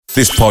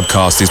This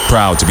podcast is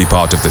proud to be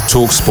part of the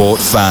TalkSport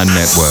Fan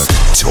Network.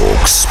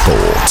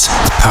 TalkSport.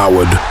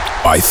 Powered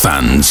by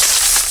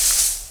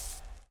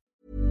fans.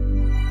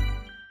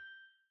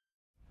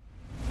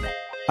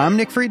 I'm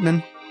Nick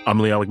Friedman.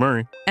 I'm Lee Alec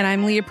Murray. And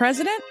I'm Leah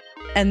President.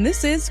 And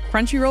this is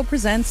Crunchyroll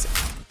Presents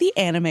The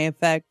Anime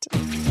Effect.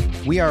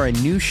 We are a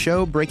new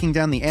show breaking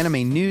down the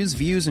anime news,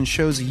 views, and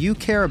shows you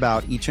care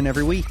about each and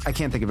every week. I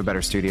can't think of a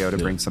better studio to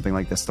bring something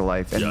like this to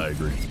life. And I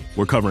agree.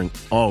 We're covering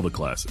all the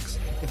classics.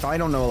 if I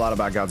don't know a lot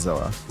about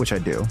Godzilla, which I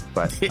do,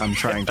 but I'm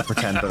trying to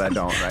pretend that I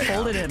don't right now.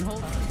 Hold it in.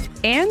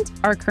 And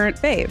our current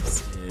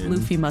faves.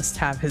 Luffy must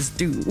have his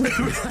due.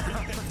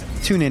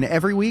 Tune in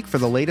every week for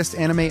the latest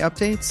anime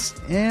updates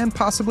and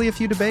possibly a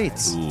few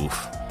debates.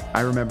 Oof.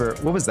 I remember,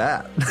 what was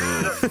that?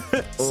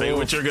 Say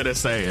what you're going to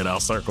say and I'll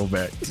circle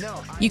back.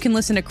 You can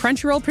listen to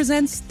Crunchyroll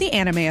Presents The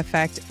Anime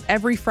Effect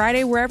every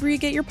Friday wherever you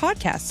get your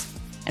podcasts.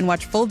 And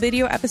watch full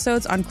video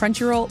episodes on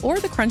Crunchyroll or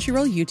the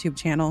Crunchyroll YouTube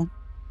channel.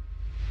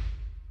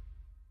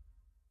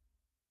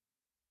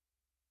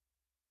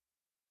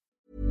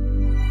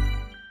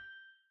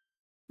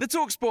 The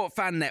TalkSport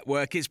Fan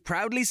Network is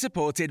proudly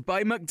supported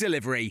by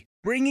McDelivery,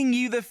 bringing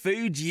you the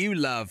food you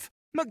love.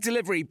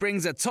 McDelivery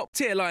brings a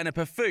top-tier lineup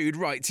of food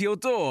right to your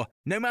door.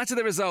 No matter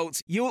the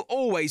result, you'll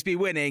always be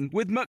winning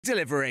with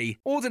McDelivery.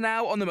 Order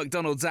now on the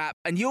McDonald's app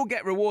and you'll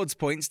get rewards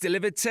points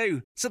delivered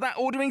too. So that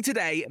ordering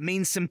today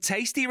means some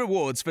tasty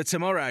rewards for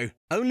tomorrow.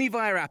 Only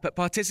via app at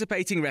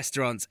participating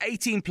restaurants.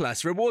 18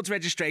 plus. Rewards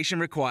registration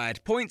required.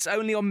 Points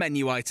only on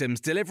menu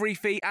items. Delivery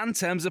fee and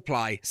terms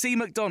apply. See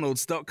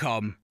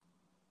mcdonalds.com.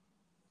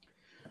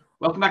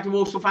 Welcome back to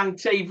Warsaw Fan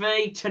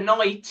TV.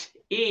 Tonight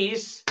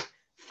is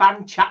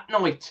Fan Chat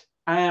Night.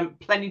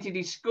 Plenty to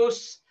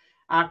discuss.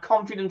 Our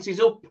confidence is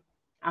up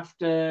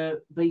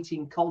after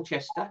beating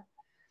Colchester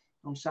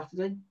on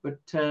Saturday, but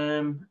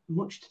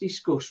much to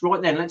discuss.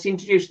 Right then, let's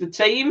introduce the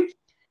team.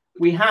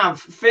 We have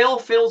Phil.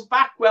 Phil's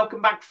back.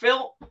 Welcome back,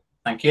 Phil.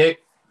 Thank you.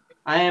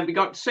 We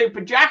got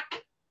Super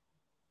Jack.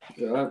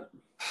 Good.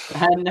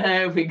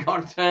 And we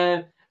got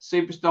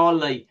Superstar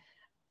Lee.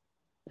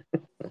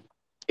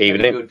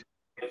 Evening. Good.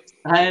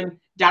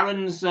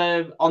 Darren's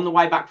on the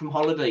way back from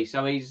holiday,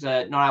 so he's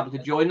not able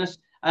to join us.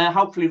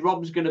 Hopefully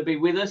Rob's going to be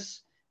with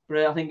us, but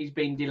I think he's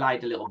been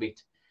delayed a little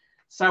bit.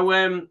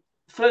 So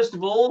first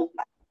of all,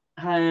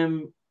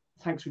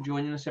 thanks for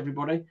joining us,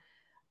 everybody.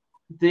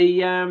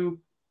 We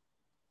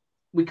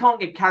can't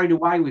get carried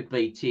away with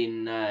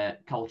beating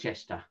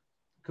Colchester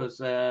because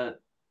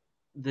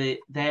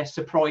their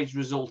surprise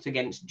result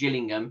against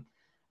Gillingham,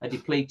 a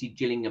depleted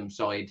Gillingham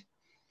side,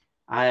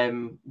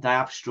 they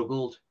have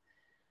struggled.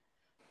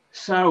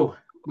 So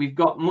we've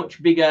got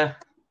much bigger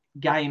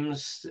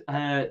games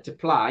to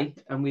play,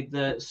 and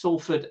with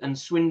Salford and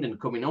Swindon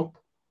coming up.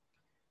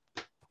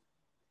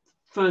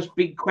 First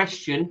big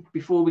question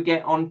before we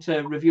get on to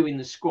reviewing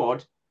the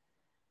squad: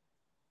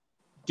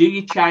 do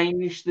you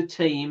change the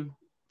team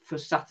for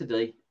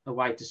Saturday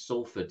away to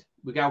Salford?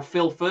 We go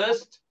Phil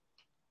first.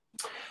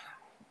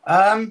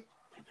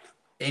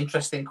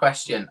 Interesting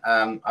question.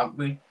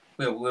 We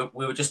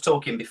were just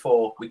talking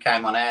before we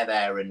came on air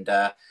there, and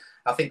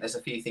I think there's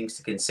a few things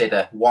to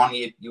consider. One,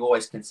 you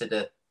always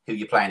consider who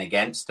you're playing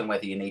against and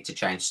whether you need to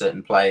change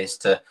certain players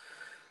to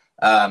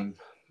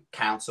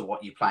counter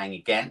what you're playing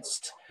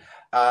against.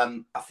 I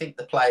think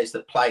the players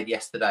that played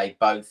yesterday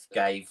both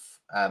gave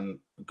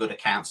good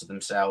accounts of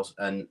themselves,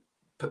 and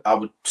I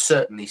would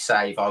certainly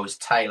say if I was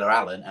Taylor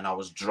Allen and I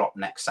was dropped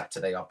next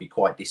Saturday, I'd be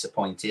quite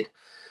disappointed.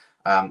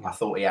 I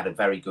thought he had a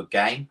very good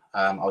game.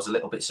 I was a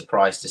little bit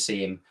surprised to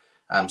see him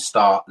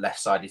start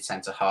left-sided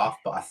centre-half,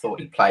 but I thought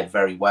he played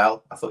very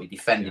well. I thought he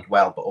defended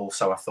well, but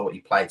also I thought he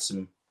played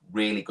some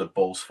really good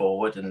balls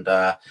forward, and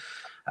I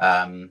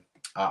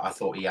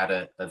thought he had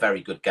a very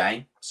good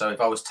game. So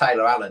if I was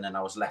Taylor Allen and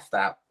I was left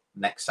out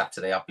next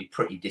Saturday, I'd be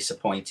pretty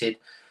disappointed.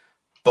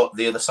 But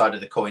the other side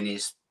of the coin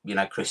is,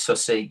 Chris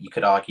Hussey, you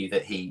could argue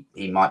that he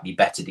might be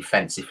better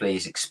defensively.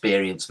 His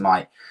experience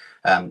might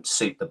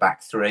suit the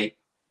back three.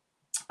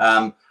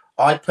 I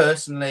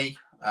personally...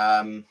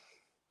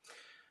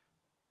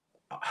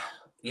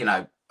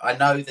 I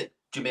know that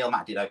Jamil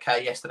Matt did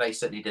okay yesterday. He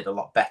certainly did a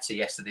lot better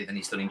yesterday than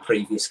he's done in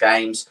previous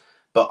games.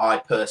 But I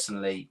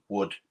personally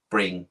would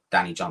bring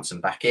Danny Johnson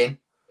back in.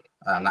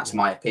 That's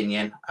my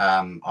opinion.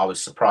 I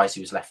was surprised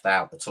he was left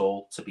out at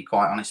all, to be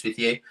quite honest with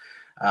you.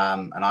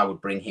 And I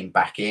would bring him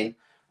back in.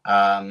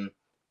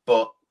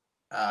 But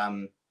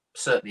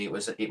certainly it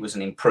was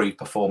an improved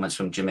performance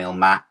from Jamil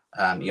Matt.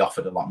 He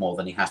offered a lot more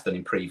than he has done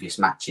in previous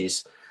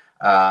matches.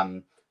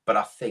 But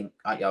I think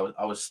I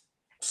was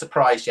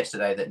surprised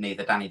yesterday that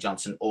neither Danny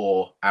Johnson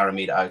or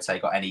Aramida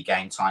Ote got any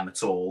game time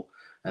at all.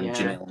 And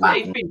Jamil Matt,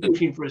 he's been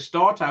pushing for a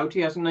start out,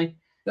 hasn't he?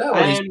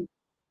 Yeah,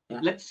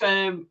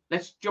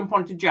 Let's jump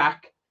on to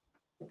Jack.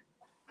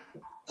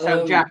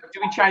 So Jack, do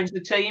we change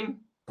the team?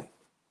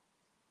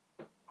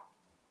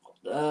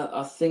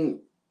 I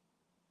think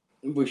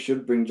we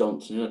should bring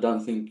Johnson in. I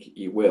don't think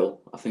he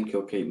will. I think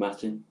he'll keep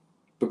Matt in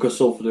because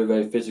Salford are a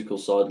very physical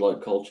side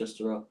like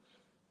Colchester are.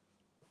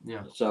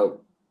 Yeah.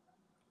 So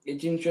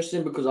It's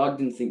interesting because I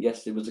didn't think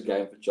yesterday was a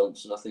game for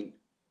Johnson. I think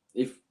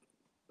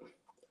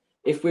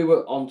if we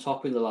were on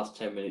top in the last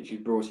 10 minutes, you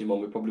brought him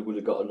on, we probably would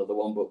have got another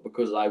one. But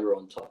because they were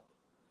on top,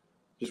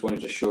 just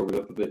wanted to shore it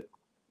up a bit.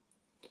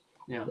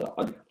 Yeah.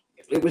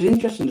 It was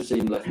interesting to see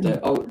him left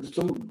out.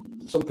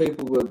 Some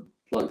people were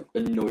like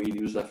annoyed he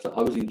was left out.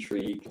 I was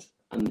intrigued,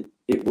 and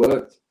it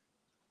worked.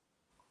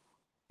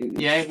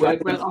 It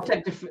worked. Well, I'll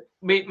take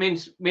me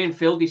and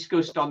Phil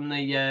discussed on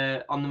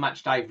the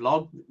match day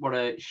vlog what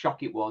a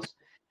shock it was.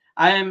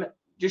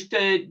 Just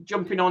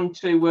jumping on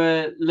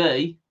to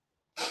Lee.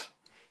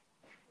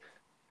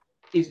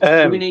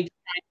 Do we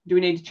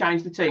need to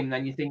change the team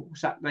then, you think,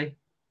 Saturday?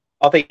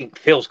 I think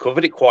Phil's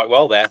covered it quite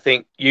well there. I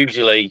think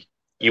usually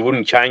you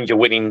wouldn't change a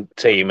winning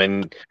team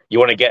and you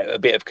want to get a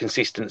bit of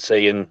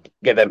consistency and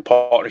get them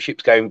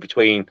partnerships going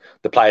between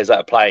the players that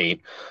are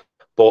playing.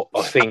 But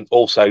I think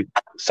also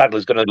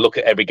Sadler's going to look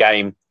at every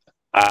game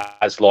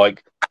as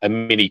like a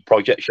mini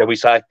project, shall we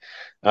say.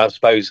 I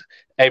suppose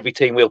every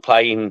team we'll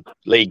play in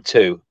League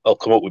Two will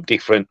come up with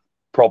different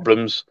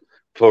problems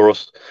for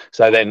us.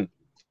 So then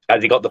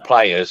as you got the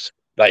players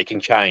that you can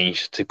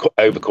change to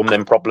overcome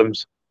them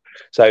problems.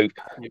 So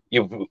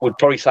you would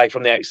probably say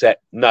from the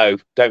outset, no,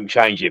 don't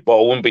change it. But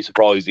I wouldn't be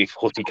surprised if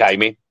Hutty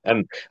came in.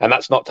 And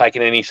that's not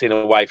taking anything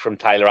away from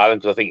Taylor Allen,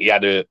 because I think he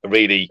had a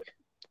really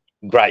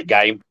great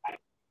game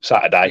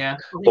Saturday. Yeah,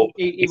 but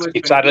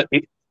if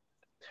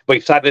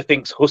Sadler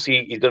thinks Hussey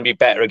is going to be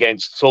better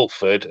against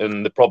Salford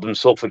and the problems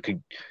Salford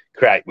could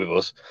create with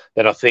us,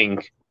 then I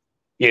think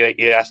he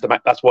has to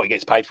make, that's what he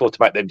gets paid for,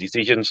 to make them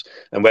decisions.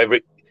 And whether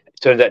it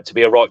turns out to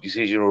be a right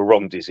decision or a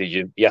wrong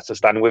decision, he has to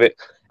stand with it.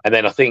 And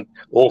then I think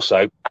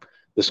also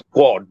the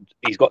squad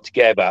he's got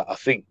together, I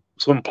think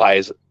some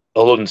players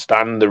will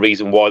understand the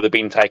reason why they're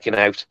being taken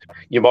out.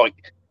 You might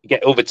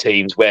get other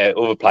teams where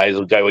other players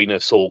will go in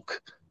a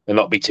sulk and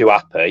not be too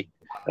happy.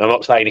 And I'm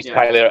not saying if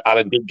Taylor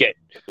Allen did get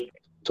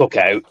took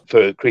out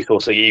for Chris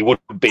Hussey, he would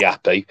be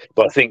happy.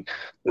 But I think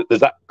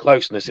there's that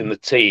closeness in the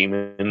team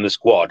and the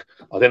squad.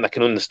 I think they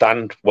can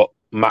understand what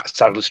Matt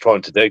Sadler's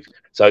trying to do.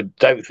 So I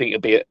don't think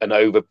it'll be an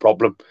over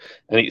problem.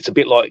 And it's a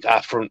bit like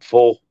our front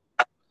four.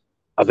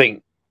 I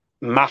think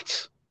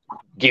Matt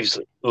gives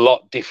a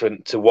lot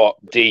different to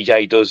what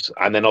DJ does,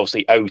 and then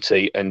obviously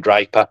OT and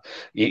Draper.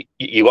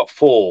 You got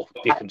four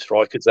different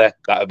strikers there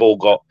that have all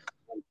got,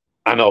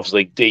 and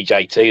obviously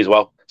DJT as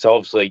well. So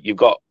obviously you've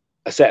got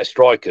a set of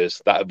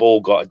strikers that have all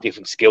got a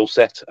different skill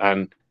set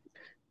and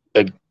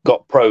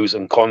got pros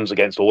and cons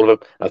against all of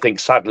them. I think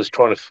Sadler's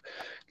trying to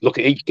look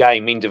at each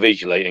game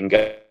individually and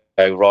go,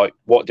 right,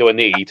 what do I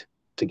need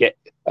to get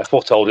a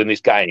foothold in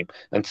this game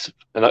and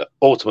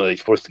ultimately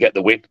for us to get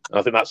the win. And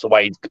I think that's the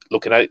way he's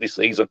looking at it this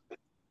season.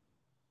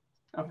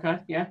 Okay,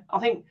 yeah. I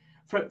think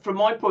from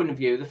my point of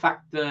view, the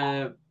fact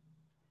that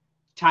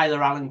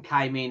Taylor Allen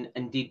came in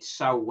and did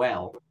so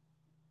well,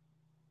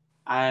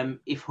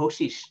 if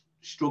Hussey's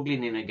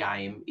struggling in a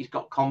game, he's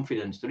got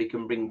confidence that he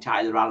can bring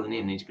Taylor Allen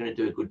in and he's going to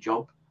do a good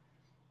job.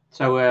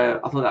 So I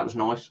thought that was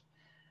nice.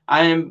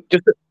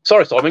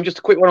 Sorry, Simon, just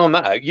a quick one on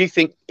that. You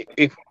think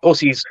if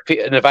Hussey's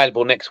fit and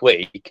available next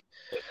week,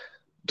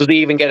 does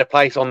he even get a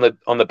place on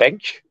the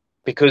bench?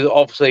 Because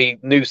obviously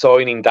new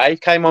signing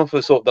Dave came on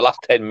for sort of the last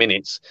 10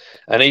 minutes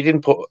and he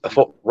didn't put a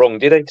foot wrong,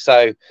 did he?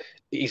 So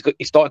he's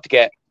starting to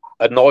get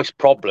a nice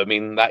problem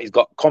in that he's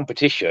got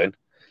competition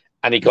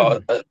and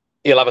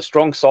he'll have a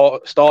strong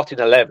starting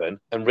 11,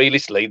 and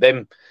realistically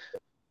them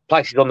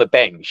places on the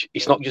bench,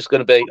 it's not just going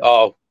to be,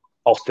 I'll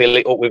fill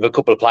it up with a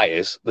couple of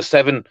players. The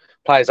 7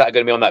 players that are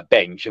going to be on that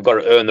bench have got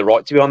to earn the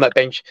right to be on that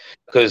bench,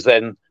 because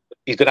then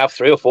he's going to have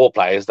 3 or 4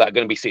 players that are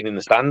going to be sitting in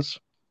the stands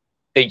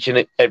each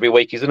and every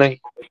week, isn't he?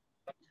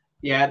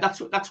 Yeah,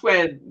 that's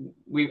where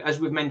as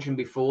we've mentioned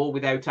before,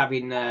 without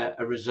having a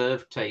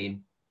reserve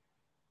team,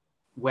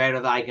 where are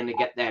they going to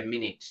get their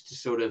minutes to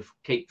sort of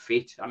keep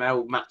fit? I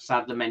know Matt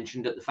Sadler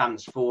mentioned at the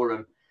fans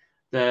forum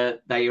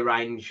that they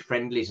arrange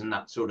friendlies and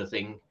that sort of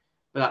thing,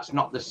 but that's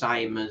not the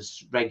same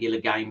as regular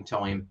game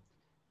time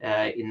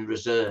in the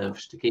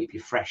reserves to keep you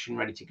fresh and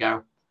ready to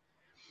go.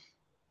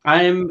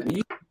 Hang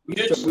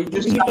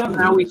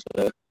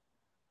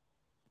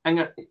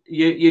on,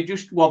 you're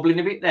just wobbling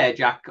a bit there,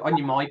 Jack, on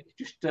your mic.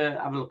 Just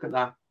have a look at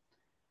that.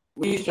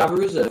 We used to have a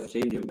reserve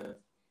team, didn't we?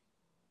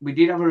 We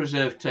did have a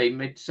reserve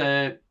team. It's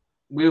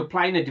we were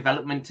playing a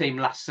development team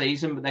last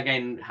season, but they're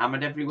getting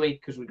hammered every week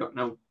because we got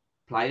no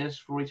players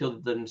for it other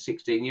than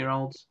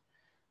 16-year-olds.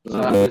 So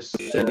that was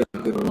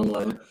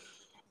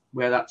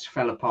where that's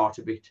fell apart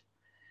a bit.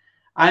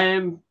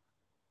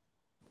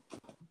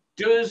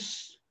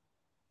 Does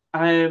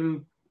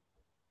Matt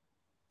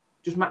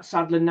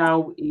Sadler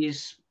know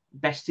his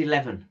best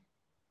 11?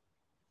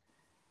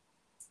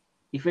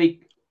 If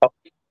he,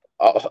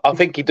 I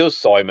think he does,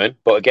 Simon.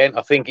 But again,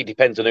 I think it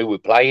depends on who we're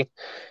playing.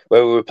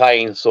 Whether we're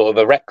playing sort of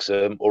a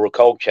Wrexham or a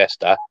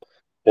Colchester,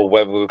 or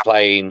whether we're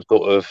playing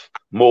sort of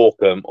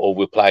Morecambe or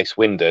we play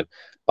Swindon.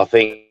 I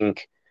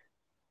think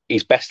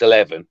his best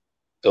 11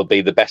 will be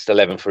the best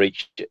 11 for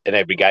each and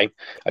every game.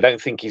 I don't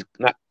think he's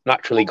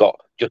naturally got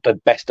just a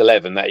best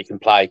 11 that he can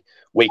play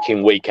week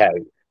in, week out.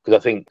 Because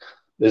I think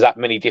there's that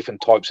many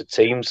different types of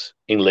teams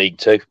in League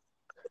Two,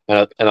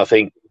 and I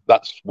think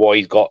that's why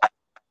he's got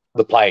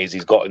the players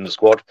he's got in the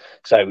squad.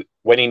 So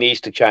when he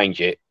needs to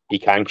change it, he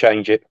can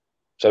change it.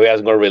 So he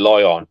hasn't got to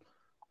rely on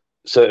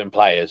certain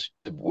players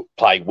to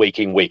play week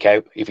in, week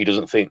out if he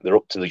doesn't think they're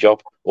up to the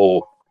job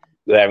or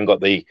they haven't got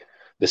the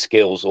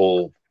skills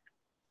or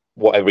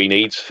whatever he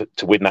needs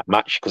to win that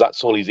match, because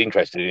that's all he's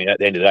interested in at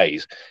the end of the day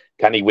is,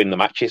 can he win the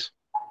matches?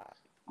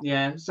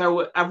 Yeah,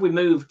 so have we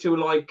moved to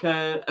like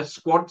a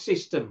squad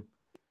system,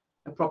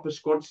 a proper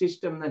squad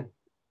system then?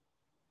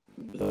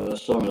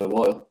 Some in a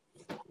while.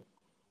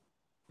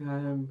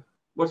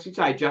 What's it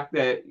say, Jack?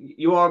 There,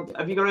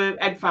 have you got a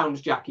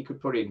headphones, Jack? You could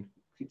put in.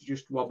 It's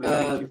just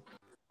wobbling.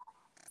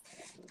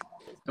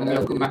 And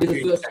we'll come back to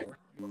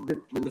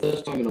the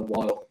first time in a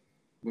while,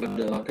 we had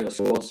like a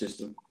squad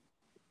system.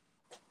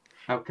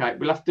 Okay,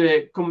 we'll have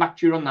to come back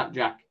to you on that,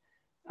 Jack.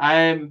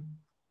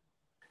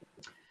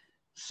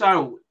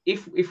 So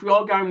if we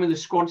are going with a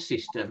squad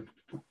system,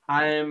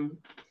 I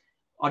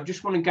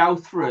just want to go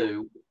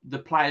through the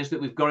players that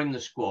we've got in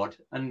the squad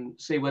and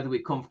see whether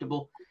we're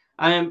comfortable.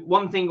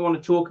 One thing I want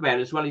to talk about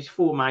as well is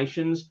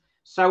formations.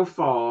 So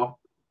far,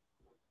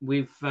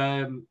 we've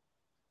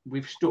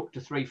stuck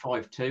to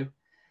 3-5-2.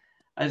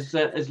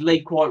 As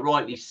Lee quite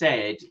rightly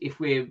said, if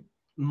we're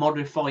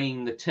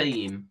modifying the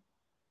team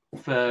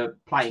for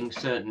playing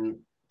certain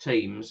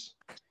teams,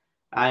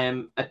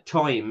 at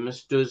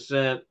times does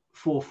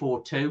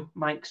 4-4-2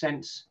 make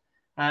sense,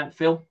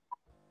 Phil?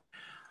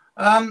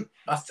 I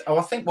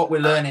think what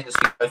we're learning as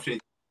we go through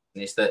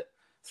is that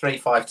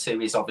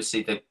 3-5-2 is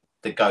obviously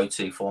the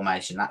go-to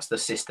formation. That's the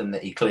system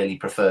that he clearly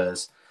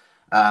prefers.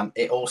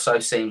 It also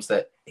seems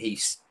that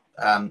he's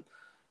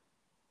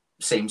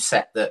seems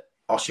set that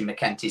Oisin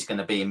McKenty is going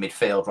to be in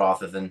midfield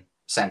rather than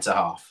centre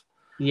half.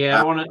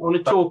 Yeah, I want to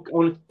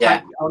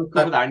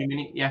cover that in a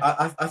minute.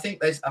 Yeah, I think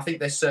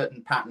there's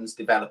certain patterns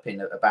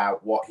developing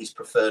about what his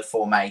preferred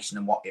formation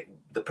and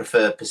the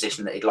preferred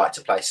position that he'd like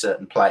to play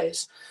certain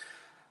players.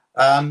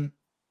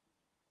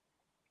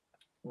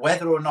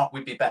 Whether or not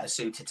we'd be better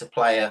suited to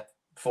play a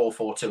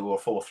 4-4-2 or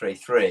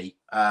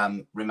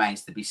 4-3-3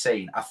 remains to be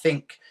seen. I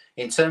think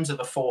in terms of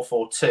a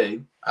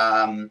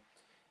 4-4-2,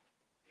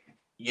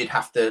 you'd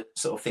have to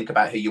sort of think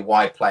about who your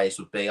wide players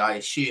would be. I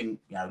assume,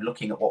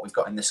 looking at what we've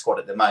got in the squad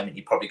at the moment,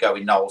 you'd probably go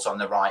with Knowles on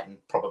the right and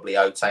probably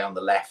Ote on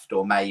the left,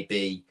 or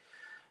maybe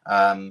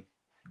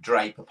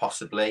Draper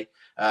possibly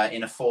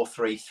in a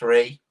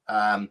 4-3-3.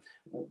 I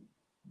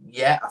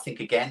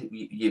think again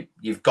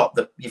you've got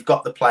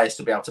the players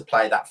to be able to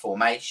play that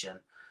formation,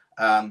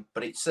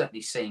 but it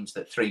certainly seems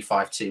that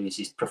 3-5-2 is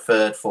his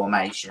preferred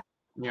formation.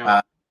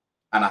 Yeah,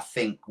 and I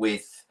think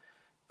with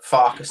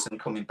Farquharson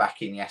coming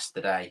back in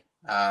yesterday.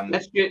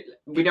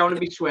 We don't want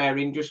to be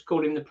swearing. Just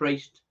call him the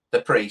priest.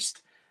 The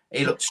priest.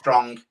 He looked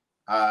strong.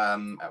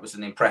 It was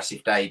an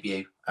impressive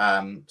debut.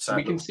 So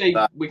we can see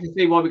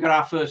why we got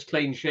our first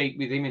clean sheet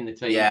with him in the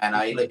team. Yeah,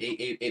 no,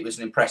 it was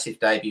an impressive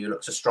debut. He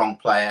looks a strong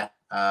player.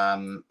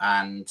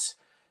 And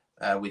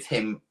with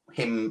him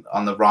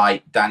on the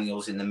right,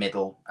 Daniels in the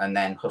middle, and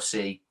then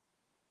Hussey,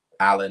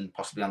 Allen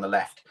possibly on the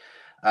left.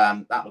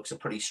 That looks a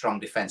pretty strong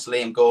defence.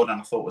 Liam Gordon,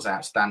 I thought, was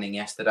outstanding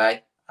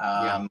yesterday,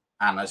 and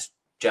has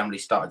generally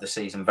started the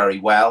season very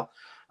well.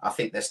 I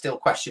think there's still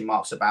question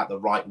marks about the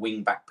right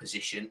wing back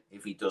position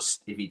if he does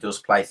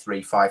play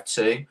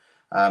 3-5-2.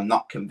 I'm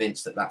not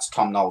convinced that that's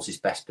Tom Knowles'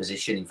 best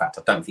position. In fact,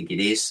 I don't think it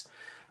is.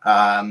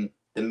 The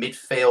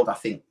midfield, I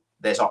think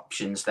there's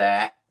options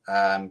there.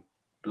 I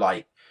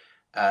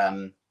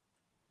know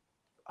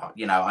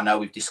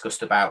we've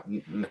discussed about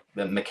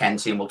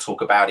McKenty, and we'll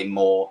talk about him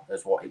more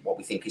as what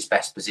we think his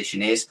best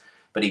position is.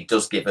 But he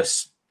does give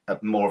us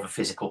more of a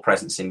physical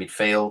presence in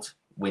midfield,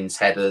 wins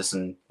headers,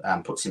 and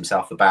puts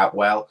himself about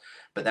well.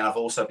 But then I've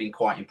also been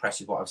quite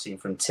impressed with what I've seen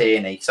from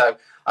Tierney. So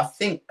I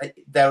think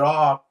there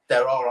are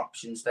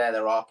options there.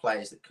 There are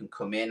players that can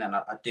come in, and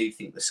I do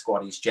think the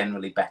squad is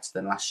generally better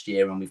than last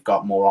year, and we've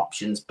got more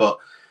options. But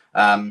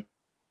I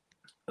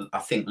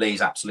think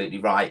Lee's absolutely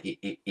right.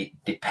 It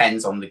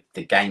depends on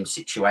the game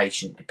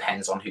situation. It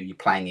depends on who you're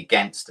playing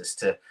against as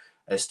to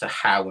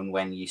how and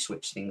when you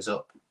switch things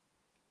up.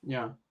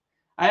 Yeah.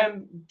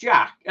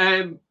 Jack,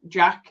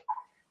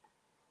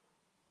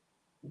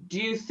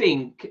 do you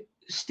think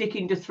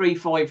sticking to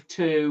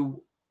 3-5-2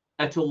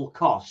 at all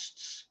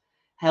costs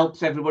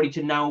helps everybody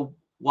to know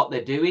what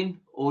they're doing,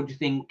 or do you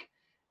think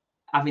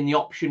having the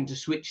option to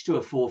switch to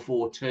a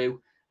 4-4-2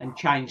 and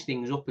change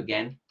things up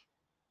again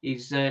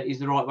is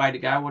the right way to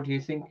go? What do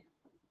you think?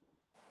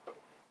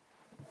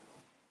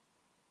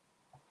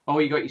 Oh,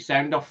 you got your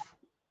sound off.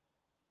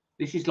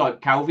 This is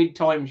like COVID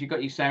times. You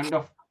got your sound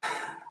off.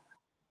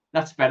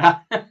 That's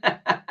better.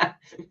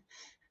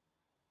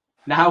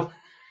 Now,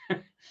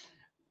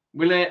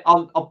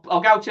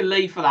 I'll go to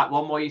Lee for that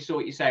one while you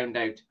sort your sound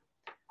out.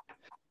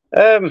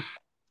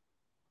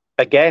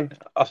 Again,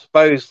 I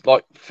suppose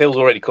like Phil's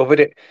already covered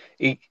it.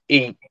 He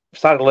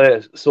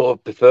Sadler sort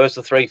of prefers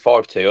the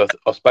 3-5-2.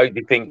 I suppose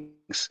he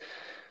thinks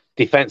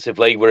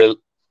defensively we're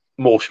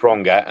more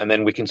stronger, and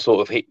then we can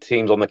sort of hit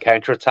teams on the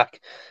counter attack.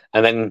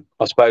 And then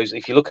I suppose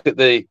if you look at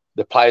the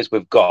players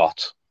we've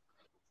got,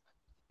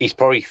 he's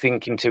probably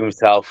thinking to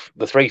himself,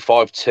 the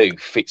 3-5-2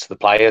 fits the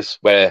players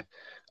where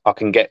I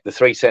can get the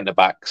 3 centre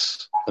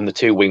backs and the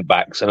 2 wing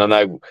backs. And I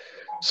know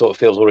sort of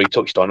Phil's already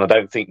touched on, I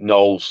don't think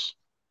Knowles,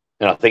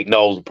 and I think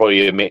Knowles will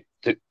probably admit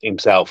to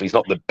himself he's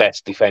not the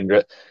best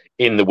defender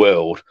in the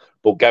world,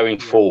 but going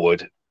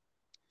forward,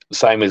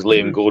 same as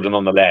Liam Gordon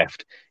on the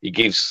left, he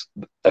gives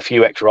a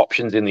few extra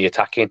options in the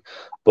attacking.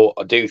 But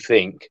I do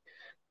think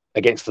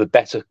against the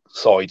better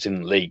sides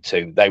in League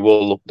Two, they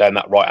will look down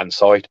that right-hand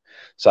side.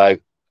 So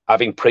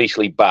having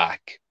Priestley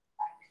back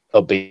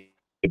will be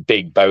a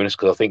big bonus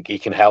because I think he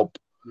can help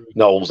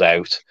Knowles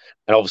out.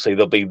 And obviously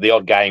there'll be the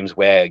odd games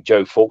where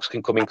Joe Fawkes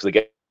can come in because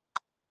again,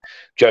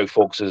 Joe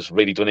Fawkes has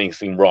really done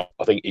anything wrong.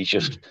 I think he's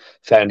just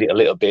found it a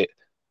little bit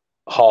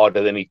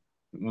harder than he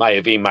may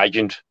have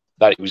imagined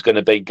that it was going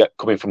to be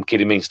coming from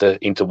Kidderminster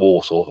into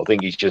Warsaw. I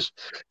think he's just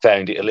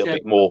found it a little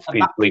bit more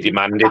physically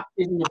demanding. A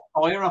baptism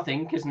of fire, I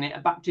think, isn't it?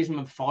 A baptism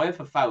of fire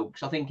for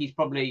Fawkes. I think he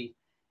probably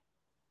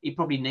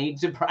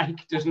needs a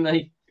break, doesn't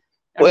he?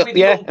 Well,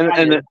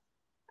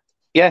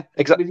 yeah,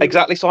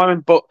 exactly,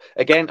 Simon. But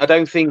again, I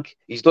don't think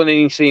he's done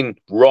anything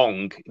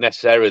wrong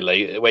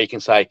necessarily where you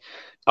can say,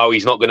 oh,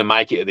 he's not going to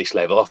make it at this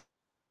level.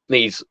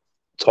 He needs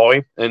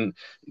time and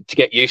to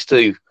get used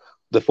to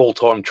the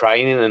full-time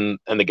training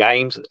and the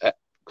games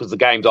because the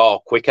games are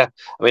quicker.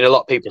 I mean, a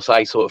lot of people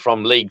say sort of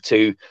from League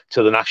Two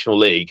to the National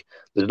League,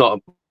 there's not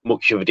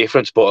much of a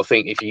difference. But I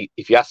think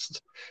if you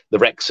asked the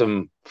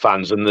Wrexham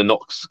fans and the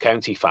Notts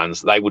County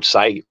fans, they would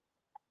say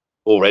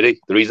already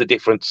there is a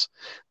difference.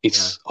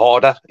 It's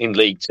harder in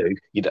League Two.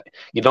 You're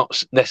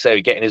not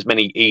necessarily getting as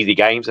many easy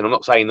games, and I'm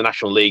not saying the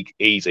National League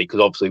easy because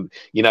obviously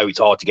it's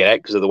hard to get out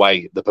because of the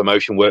way the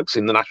promotion works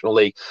in the National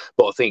League.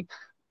 But I think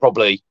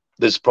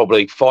there's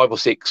probably 5 or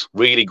 6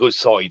 really good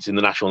sides in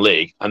the National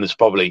League, and there's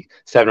probably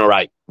 7 or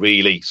 8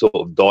 really sort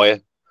of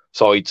dire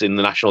sides in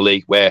the National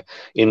League. Where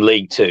in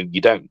League Two you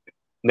don't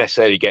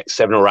necessarily get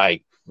 7 or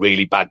 8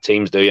 really bad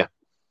teams, do you?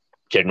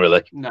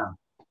 Generally, no.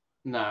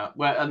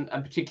 Well, and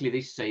particularly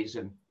this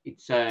season,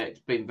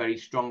 it's been very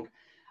strong.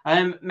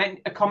 A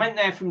comment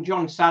there from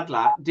John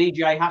Sadler.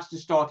 DJ has to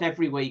start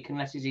every week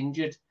unless he's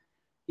injured.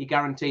 He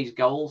guarantees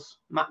goals.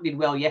 Matt did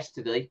well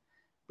yesterday,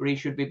 but he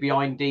should be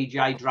behind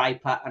DJ,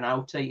 Draper, and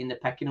Outy in the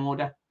pecking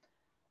order.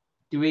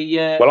 Do we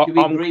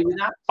agree with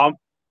that?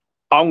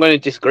 I'm going to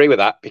disagree with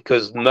that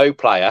because no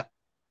player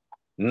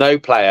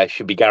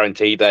should be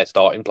guaranteed their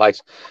starting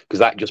place because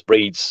that just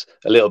breeds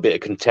a little bit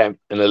of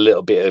contempt and a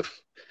little bit of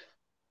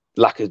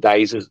lack of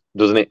days,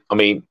 doesn't it? I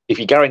mean, if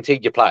you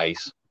guaranteed your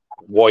place,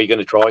 why are you going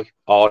to try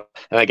hard?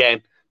 And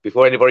again,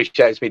 before anybody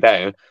shouts me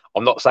down,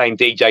 I'm not saying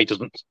DJ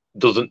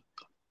doesn't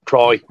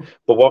try,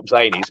 but what I'm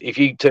saying is, if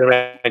you turn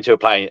around to a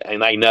player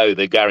and they know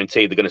they're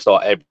guaranteed they're going to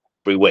start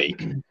every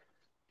week,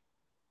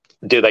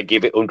 do they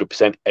give it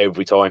 100%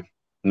 every time?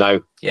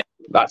 No. Yeah,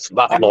 that's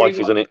life,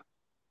 isn't it?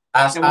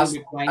 As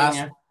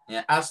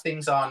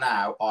things are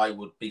now, I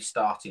would be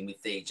starting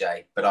with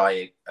DJ, but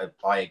I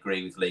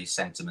agree with Lee's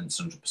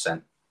sentiments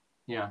 100%.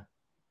 Yeah.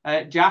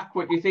 Jack,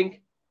 what do you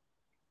think?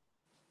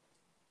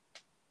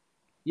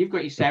 You've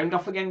got your sound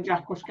off again,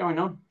 Jack. What's going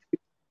on?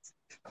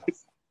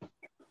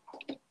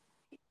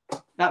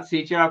 That's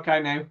it. You're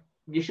okay now.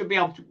 We should be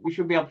able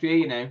to hear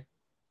you now.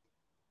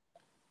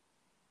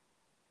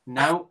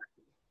 No.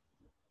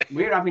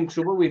 We're having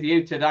trouble with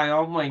you today,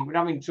 aren't we? We're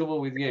having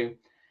trouble with you.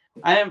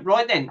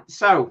 Right then.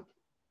 So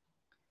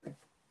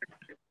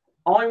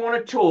I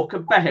want to talk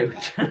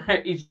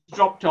about he's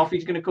dropped off.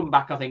 He's going to come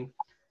back, I think.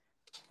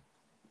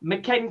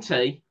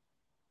 McEntee.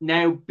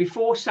 Now,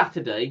 before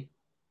Saturday,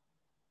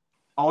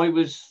 I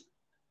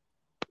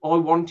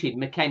wanted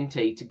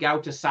McEntee to go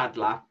to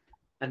Sadler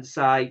and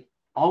say,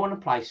 I want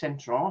to play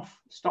centre half.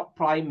 Stop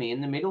playing me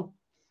in the middle.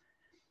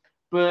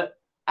 But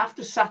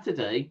after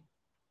Saturday,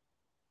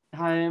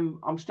 I'm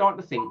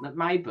starting to think that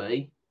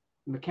maybe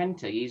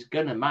McEntee is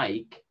going to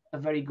make a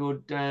very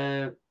good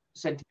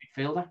centre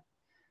midfielder.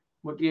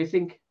 What do you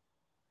think?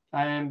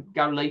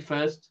 Go Lee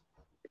first.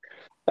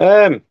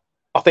 I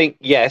think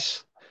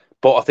yes.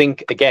 But I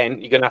think, again,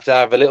 you're going to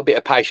have a little bit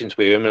of patience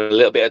with him and a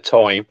little bit of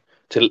time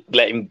to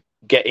let him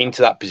get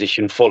into that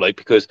position fully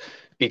because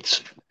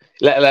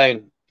let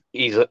alone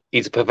he's a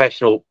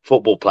professional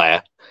football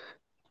player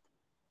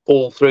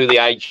all through the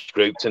age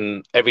groups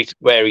and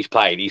everywhere he's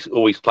played, he's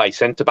always played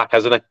centre-back,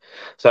 hasn't he?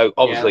 So,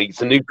 obviously,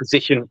 it's a new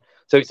position.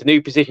 So, it's a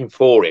new position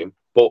for him.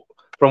 But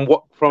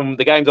from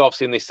the games I've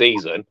seen this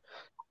season,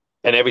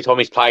 and every time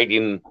he's played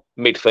in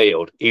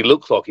midfield, he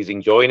looks like he's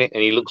enjoying it,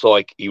 and he looks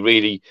like he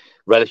really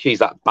relishes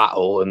that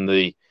battle and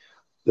the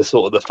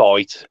sort of the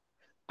fight.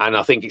 And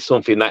I think it's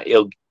something that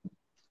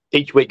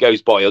each week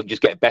goes by, he'll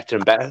just get better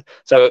and better.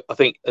 So I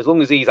think as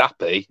long as he's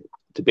happy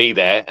to be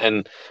there,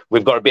 and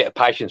we've got a bit of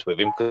patience with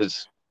him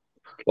because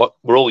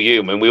we're all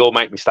human, we all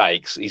make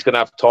mistakes. He's going to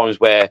have times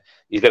where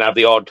he's going to have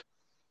the odd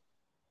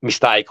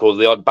mistake or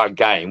the odd bad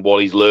game while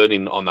he's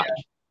learning on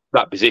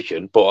that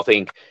position. But I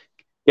think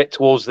get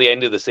towards the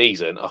end of the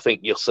season, I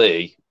think you'll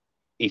see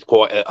he's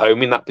quite at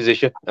home in that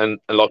position. And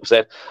like I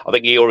said, I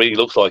think he already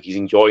looks like he's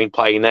enjoying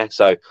playing there.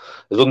 So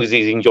as long as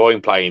he's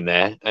enjoying playing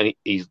there and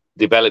he's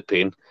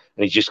developing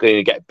and he's just going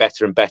to get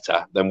better and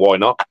better, then why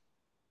not?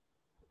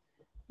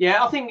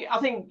 Yeah, I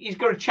think he's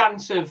got a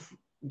chance of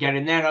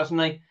getting there,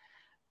 hasn't he?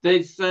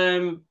 There's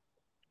so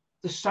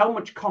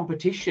much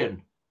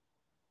competition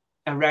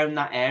around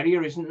that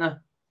area, isn't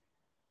there?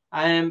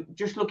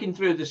 Just looking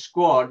through the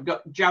squad,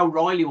 got Joe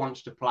Riley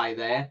wants to play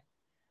there.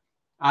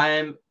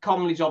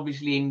 Comley's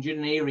obviously injured,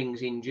 and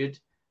Earring's injured.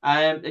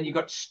 Then you've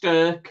got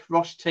Stirk,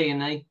 Ross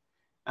Tierney,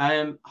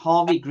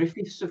 Harvey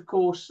Griffiths, of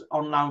course,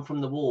 on loan from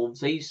the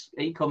Wolves.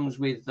 He comes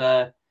with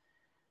a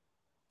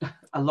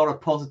lot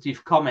of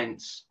positive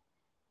comments.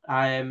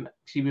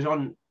 He was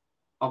on,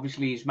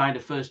 obviously, he's made a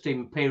first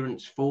team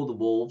appearance for the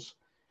Wolves.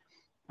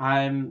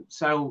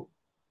 So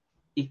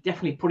he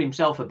definitely put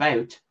himself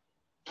about.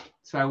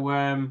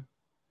 So,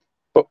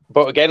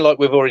 but again, like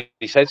we've already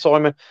said,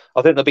 Simon,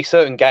 I think there'll be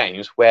certain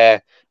games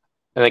where,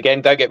 and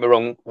again, don't get me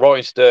wrong,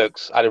 Ryan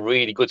Stirk's had a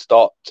really good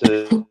start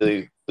to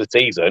the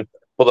season,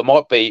 but there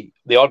might be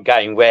the odd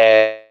game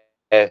where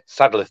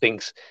Sadler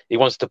thinks he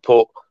wants to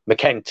put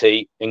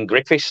McEntee and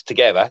Griffiths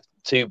together,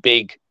 two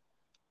big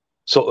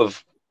sort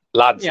of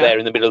lads there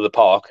in the middle of the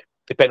park,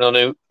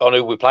 depending on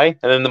who we play,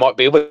 and then there might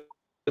be other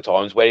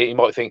times where he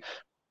might think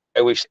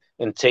go with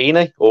and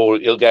Tini, or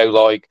he'll go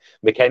like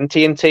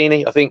McEntee and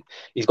Tini. I think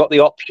he's got the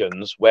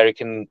options where he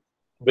can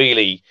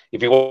really,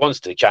 if he wants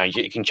to change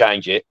it, he can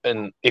change it,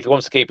 and if he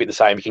wants to keep it the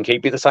same, he can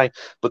keep it the same.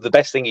 But the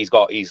best thing he's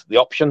got is the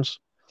options.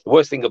 The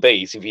worst thing will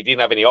be is if he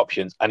didn't have any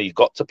options and he's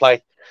got to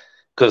play,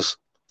 because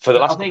for the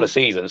last couple of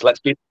seasons, let's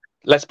be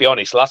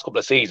honest, the last couple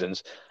of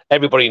seasons,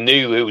 everybody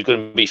knew who was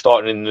going to be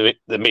starting in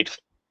the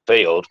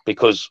midfield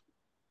because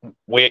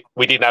we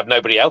didn't have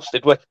nobody else,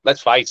 did we?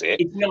 Let's face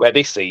it. Where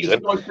this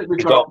season, nice that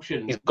we've got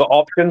options. He's got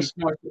options.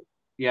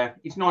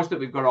 It's nice that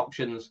we've got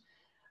options.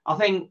 I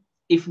think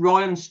if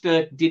Ryan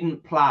Stirk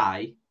didn't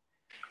play,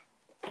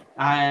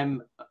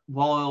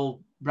 while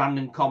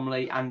Brandon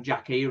Comley and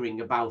Jack Earing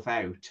are both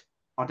out,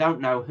 I don't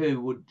know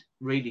who would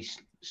really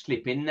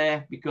slip in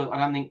there, because I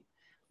don't think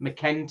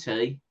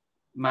McEntee,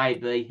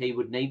 maybe he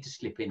would need to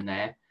slip in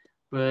there,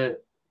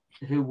 but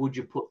who would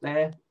you put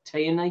there?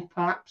 Tierney,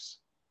 perhaps?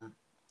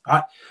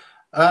 I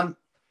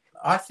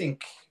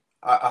think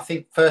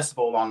first of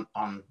all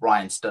on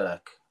Ryan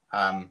Stirk,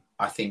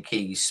 I think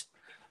he's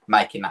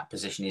making that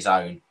position his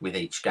own with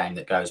each game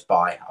that goes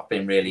by. I've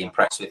been really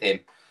impressed with him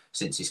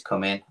since he's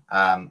come in.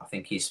 I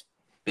think he's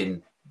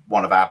been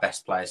one of our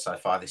best players so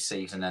far this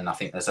season, and I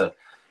think there's a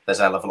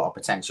hell of a lot of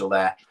potential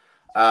there.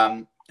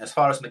 As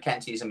far as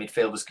McEntee as a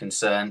midfielder is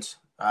concerned,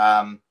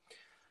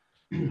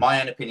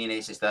 my own opinion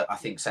is that I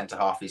think centre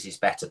half is his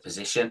better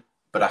position,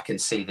 but I can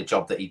see the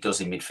job that he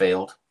does in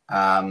midfield.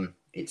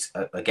 It's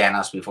again,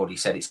 as we've already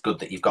said, it's good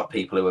that you've got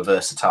people who are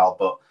versatile,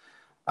 but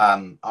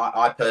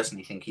I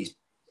personally think his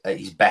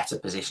better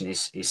position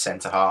is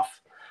centre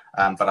half.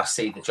 But I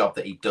see the job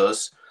that he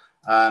does.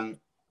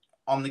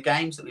 On the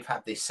games that we've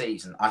had this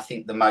season, I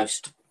think the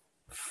most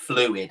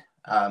fluid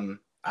our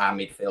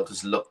midfield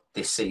has looked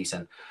this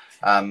season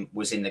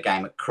was in the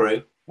game at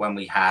Crewe, when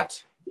we had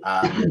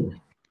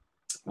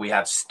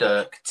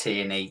Stirk,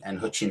 Tierney and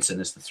Hutchinson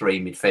as the three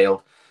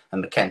midfield,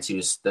 and McEntee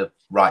was the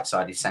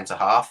right-sided centre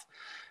half.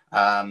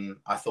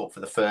 I thought for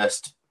the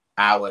first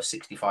hour,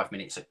 65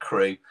 minutes at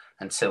Crewe,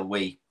 until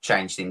we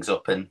changed things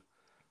up and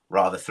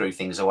rather threw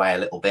things away a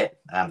little bit.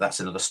 That's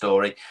another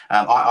story.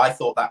 I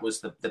thought that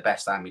was the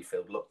best our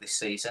midfield looked this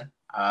season.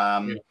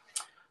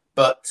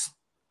 But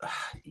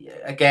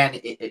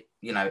again,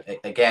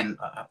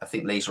 I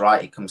think Lee's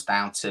right. It comes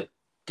down to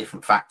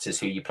different factors: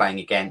 who you're playing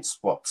against,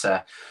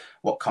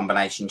 what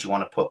combinations you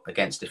want to put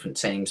against different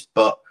teams.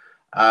 But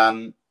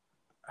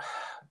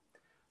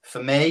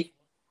for me,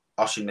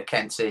 Oisin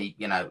McEntee,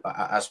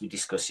 as we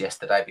discussed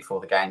yesterday before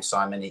the game,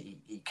 Simon,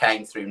 he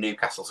came through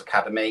Newcastle's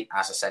academy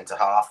as a centre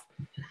half.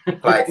 He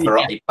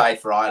played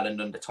for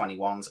Ireland under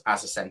 21s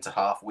as a centre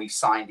half. We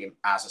signed him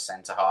as a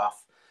centre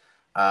half,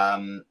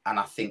 and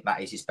I think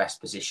that is his best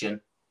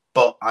position.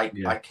 But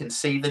I can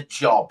see the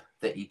job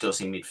that he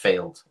does in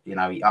midfield.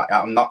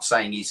 I'm not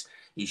saying he's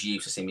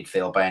useless in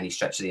midfield by any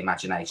stretch of the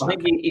imagination. I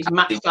think he's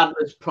Matt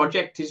Sadler's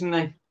project, isn't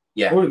he?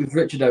 Yeah. Well, it was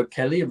Richard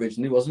O'Kelly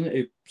originally, wasn't it,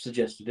 who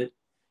suggested it?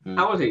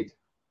 How was it?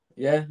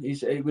 Yeah,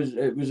 it was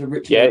a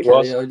Richard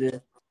O'Kelly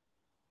idea.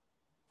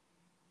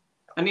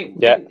 And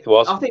it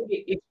was. I think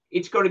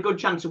it's got a good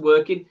chance of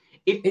working.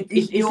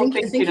 If you're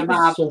thinking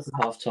about sort of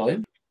half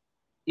time,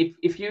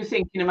 if you're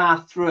thinking of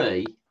our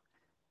three,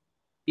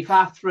 if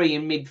our three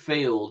in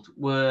midfield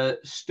were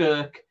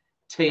Stirk,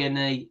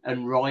 Tierney,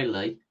 and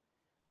Riley,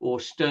 or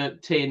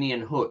Stirk, Tierney,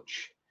 and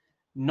Hutch,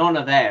 none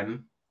of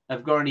them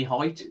have got any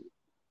height.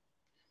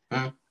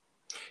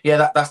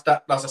 Yeah, that's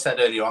as I said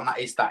earlier on, that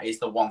is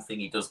the one thing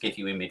he does give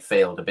you in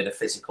midfield: a bit of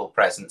physical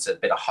presence, a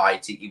bit of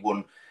height. He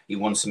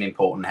won some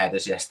important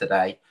headers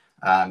yesterday.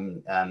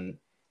 And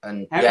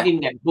how did he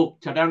get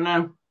booked? I don't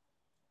know.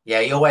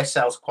 Yeah, he always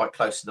sails quite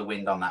close to the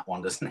wind on that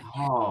one, doesn't he?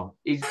 Oh,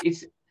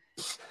 it's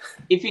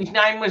If his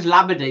name was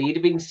Labadie, he'd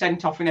have been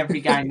sent off in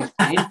every game he's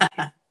playing.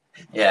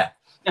 Yeah.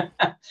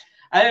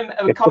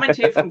 A comment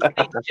here from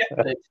Keith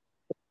Shepherd.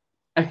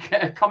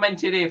 A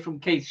comment here from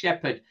Keith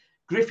Shepherd.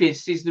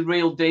 Griffiths is the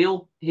real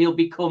deal. He'll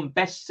become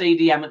best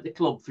CDM at the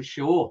club for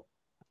sure.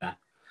 Yeah.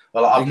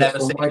 Well, I've never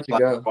seen him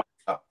play.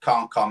 I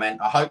can't comment.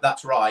 I hope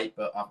that's right,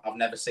 but I've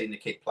never seen the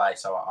kid play,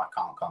 so I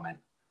can't comment.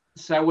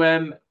 So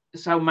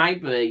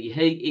maybe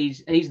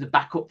he's the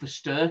backup for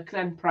Sturk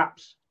then,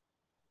 perhaps.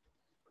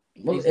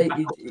 Well, he's a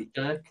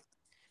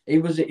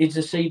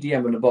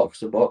CDM in a box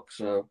to box,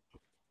 so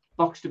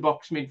box to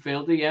box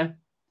midfielder, yeah.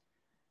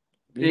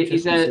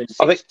 He's I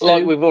think,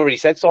 like we've already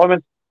said,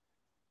 Simon.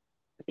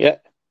 Yeah,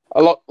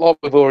 like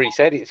we've already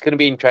said, it's going to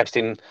be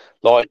interesting.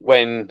 Like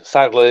when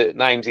Sadler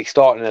names his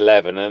starting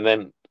 11 and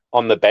then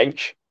on the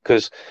bench,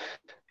 because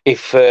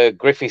if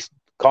Griffiths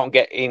can't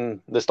get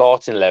in the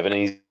starting 11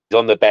 and he's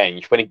on the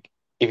bench, if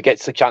he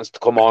gets the chance to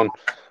come on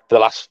for the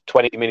last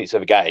 20 minutes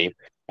of a game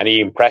and he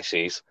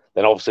impresses,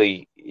 then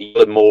obviously he'll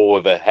have more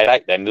of a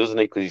headache then, doesn't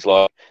he? Because he's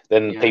like,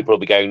 then people will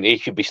be going, he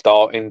should be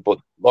starting. But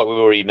like we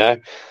already know,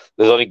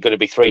 there's only going to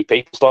be 3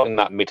 people starting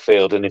that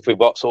midfield. And if we've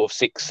got sort of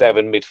 6,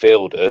 7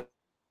 midfielders,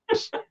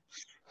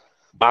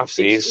 maths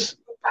is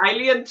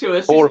alien to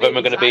us. 4 of them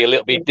are going to be a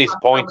little bit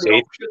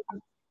disappointed.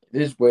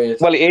 It is weird.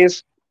 Well, it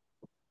is.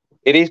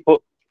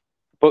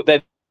 But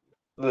then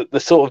the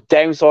sort of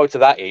downside to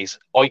that is,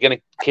 are you going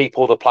to keep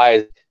all the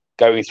players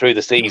going through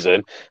the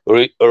season,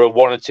 or are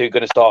 1 or 2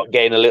 going to start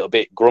getting a little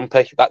bit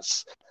grumpy?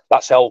 That's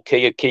the whole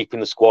key of keeping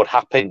the squad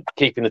happy,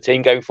 keeping the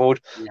team going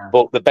forward. Yeah.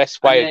 But the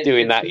best way of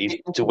doing that is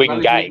to win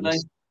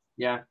games.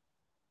 Yeah.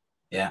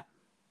 Yeah.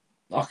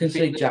 I can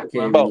see Jack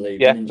Earing leaving.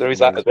 Yeah, there is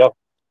that as well.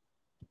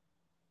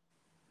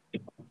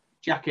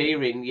 Jack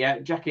Earing,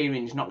 Jack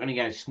Earing's not going to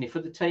get a sniff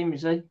at the team,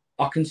 is he?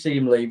 I can see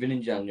him leaving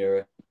in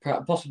January,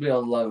 possibly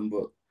on loan,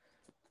 but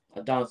I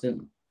don't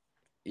think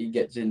he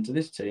gets into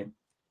this team.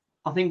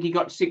 I think he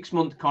got a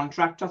 6-month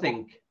contract, I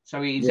think.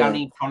 So he's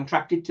only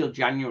contracted till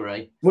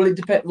January. Well, it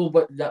depends. Well,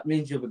 but that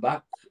means he'll be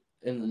back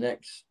in the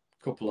next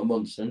couple of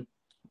months then,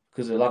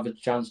 because he'll have a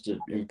chance to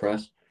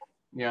impress.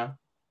 Yeah.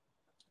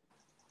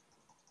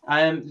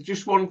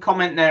 Just one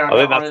comment there.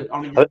 I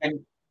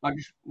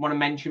just want to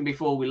mention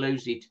before we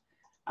lose it.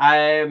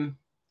 I'd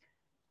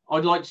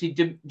like to see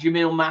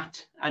Jamil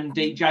Matt and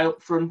DJ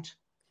up front.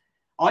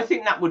 I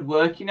think that would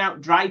work. You know,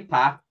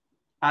 Draper,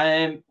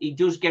 he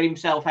does get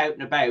himself out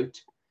and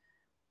about,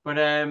 but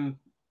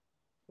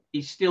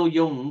he's still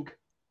young,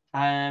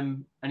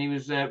 and he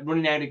was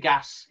running out of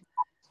gas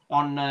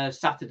on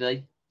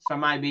Saturday. So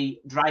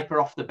maybe Draper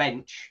off the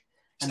bench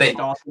and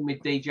starting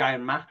with DJ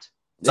and Matt.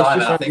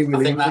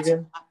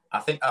 Simon, I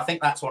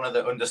think that's one of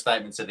the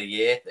understatements of the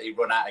year, that he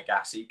run out of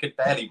gas. He could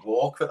barely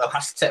walk for the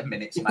last 10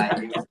 minutes,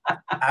 mate.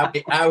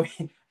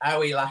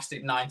 how he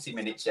lasted 90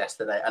 minutes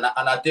yesterday. And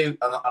I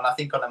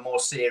think on a more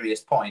serious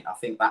point, I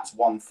think that's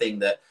one thing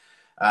that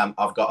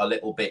I've got a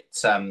little bit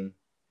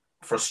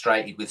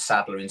frustrated with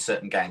Sadler in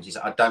certain games, is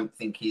I don't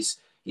think his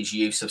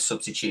use of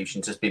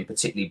substitutions has been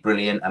particularly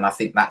brilliant. And I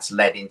think that's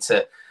led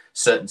into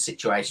certain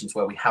situations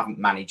where we haven't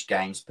managed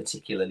games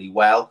particularly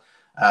well.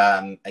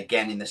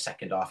 Again, in the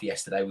second half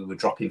yesterday, we were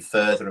dropping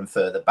further and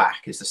further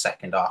back as the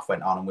second half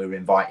went on, and we were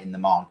inviting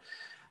them on.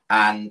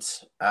 And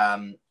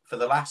for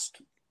the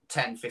last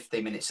 10,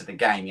 15 minutes of the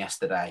game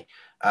yesterday,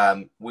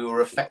 we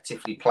were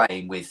effectively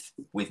playing with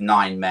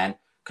 9 men,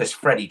 because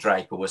Freddie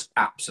Draper was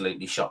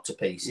absolutely shot to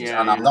pieces.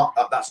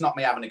 That's not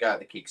me having a go at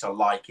the kicks. I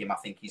like him. I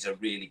think he's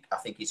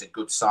a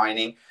good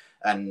signing,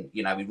 and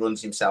he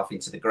runs himself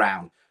into the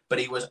ground. But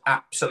he was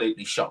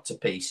absolutely shot to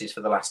pieces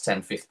for the last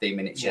 10, 15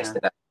 minutes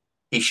yesterday.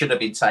 He should have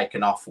been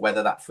taken off,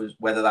 whether that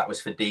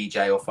was for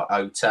DJ or for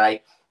Ote.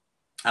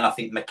 And I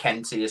think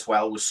McKenty as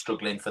well was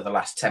struggling for the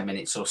last 10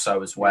 minutes or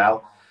so as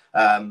well.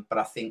 But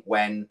I think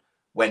when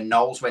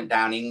Knowles went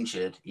down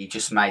injured, he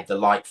just made the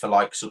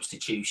like-for-like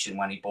substitution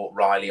when he brought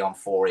Riley on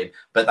for him.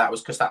 But that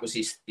was because that was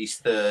his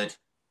third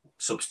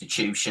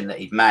substitution that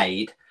he'd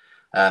made.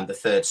 The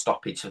third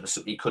stoppage,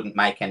 he couldn't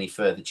make any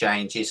further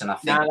changes, and I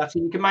think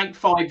you can make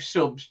 5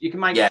 subs. You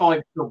can make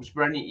 5 subs,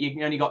 but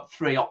you only got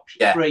 3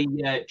 options,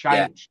 3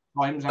 change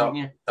times, haven't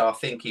you? So I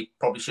think he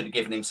probably should have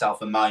given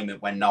himself a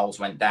moment when Knowles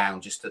went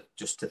down, just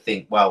to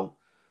think, well,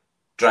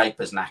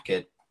 Draper's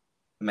knackered,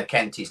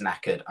 McKenty's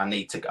knackered. I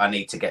need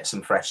to get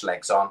some fresh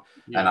legs on,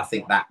 and I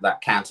think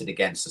that counted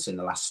against us in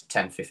the last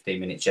 10, 15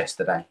 minutes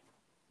yesterday.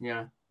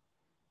 Yeah.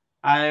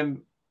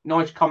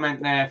 Nice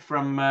comment there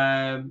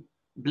from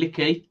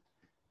Blicky.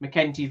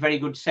 McKenty's very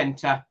good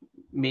centre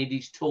mid.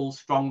 He's tall,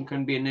 strong,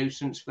 can be a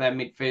nuisance for their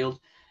midfield.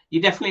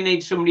 You definitely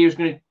need somebody who's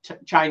going to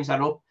change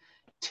that up.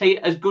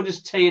 As good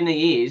as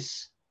Tierney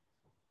is,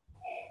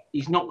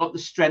 he's not got the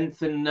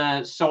strength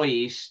and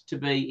size to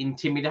be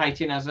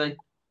intimidating, has he?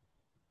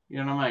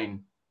 You know what I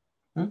mean?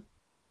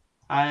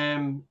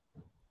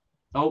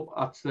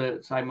 That's the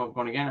same I've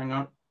gone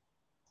again.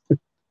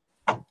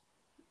 Hang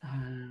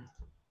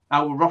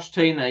on. Ross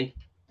Tierney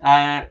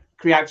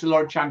creates a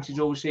lot of chances,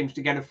 always seems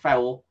to get a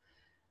foul.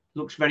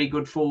 Looks very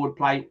good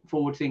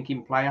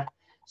forward-thinking player.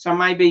 So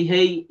maybe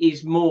he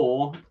is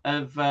more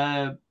of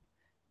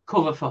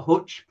cover for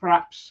Hutch,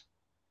 perhaps.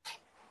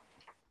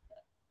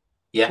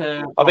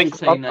 Yeah, I think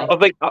so.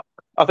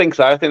 I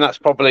think that's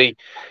probably,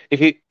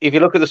 if you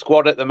look at the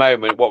squad at the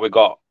moment, what we've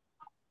got,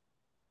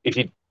 if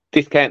you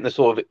discount the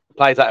sort of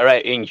players that are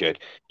out injured,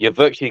 you've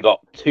virtually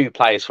got 2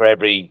 players for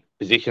every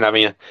position. I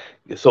mean,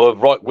 the sort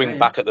of right wing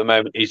back at the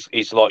moment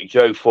is like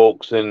Joe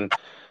Fawkes and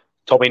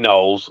Tommy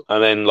Knowles,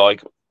 and then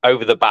like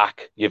over the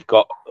back you've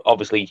got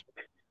obviously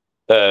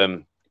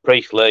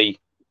Priestley,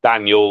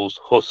 Daniels,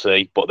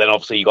 Hussey, but then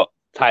obviously you got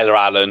Taylor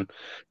Allen,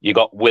 you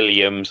got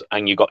Williams,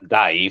 and you got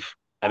Dave,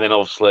 and then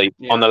obviously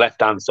on the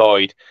left hand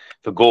side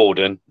for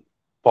Gordon,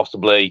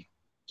 possibly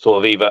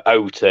sort of either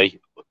OT,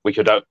 which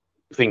I don't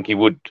think he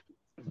would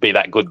be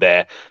that good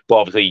there, but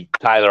obviously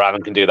Taylor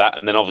Allen can do that,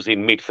 and then obviously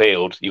in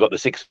midfield you got the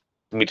 6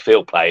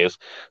 midfield players,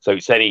 so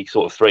it's any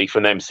sort of 3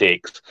 from them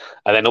 6,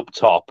 and then up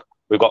top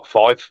we've got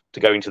 5 to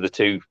go into the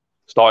 2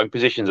 starting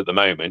positions at the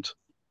moment.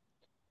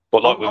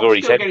 But like we've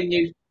already said,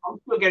 I'm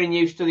still getting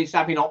used to this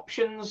having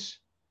options.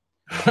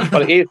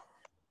 Well, it is.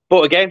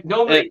 But again,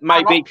 normally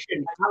maybe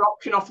our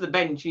option off the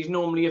bench is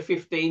normally a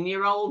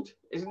 15-year-old,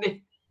 isn't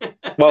it?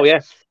 Well,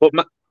 yes, but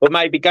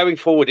maybe going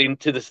forward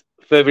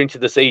further into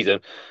the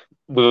season,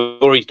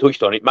 we've already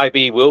touched on it.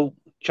 Maybe we'll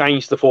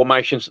change the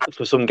formations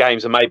for some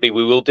games, and maybe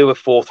we will do a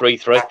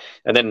 4-3-3,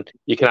 and then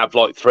you can have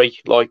like 3,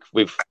 like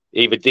with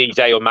either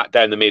DJ or Matt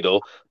down the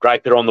middle,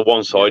 Draper on the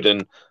one side,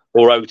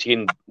 or OT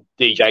and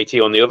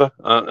DJT on the other.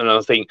 And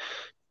I think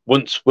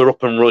once we're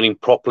up and running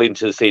properly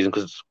into the season,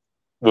 because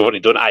we've only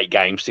done 8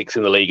 games, 6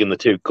 in the league and the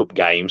 2 cup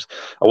games,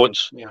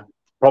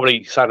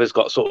 probably Sadler's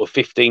got sort of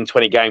 15,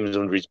 20 games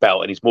under his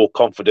belt, and he's more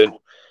confident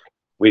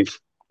with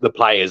the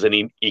players, and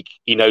he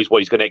knows what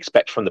he's going to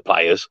expect from the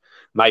players.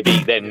 Maybe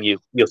then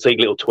you'll see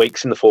little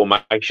tweaks in the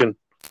formation.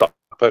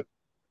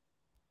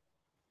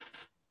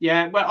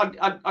 Yeah, well,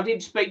 I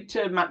did speak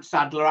to Matt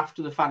Sadler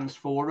after the fans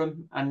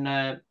forum, and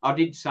I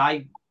did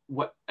say,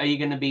 are you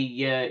going to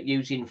be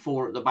using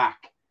 4 at the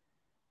back?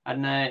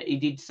 And he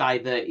did say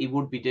that he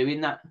would be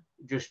doing that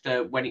just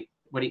when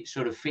it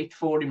sort of fit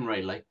for him,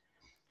 really.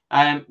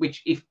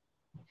 Which if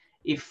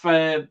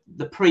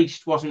the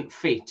Priest wasn't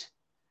fit,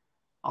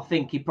 I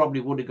think he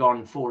probably would have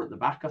gone 4 at the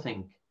back, I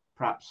think,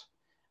 perhaps.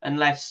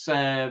 Unless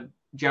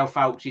Joe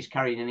Fawkes is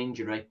carrying an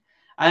injury.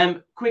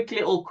 Quick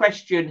little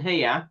question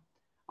here.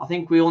 I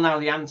think we all know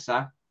the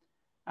answer.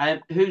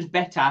 Who's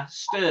better,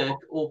 Stirk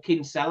or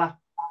Kinsella?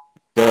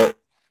 Stirk.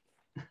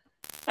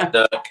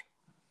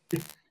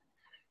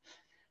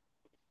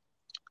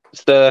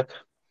 Stirk.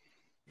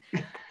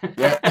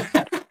 Yeah.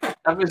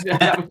 that was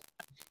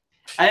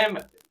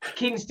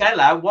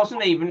Kinsella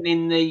wasn't even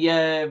in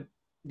the...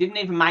 didn't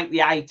even make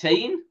the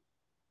 18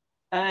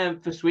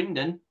 for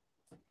Swindon.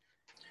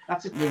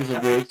 That's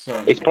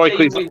it's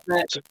probably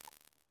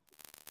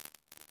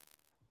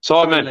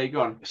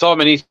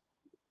Simon is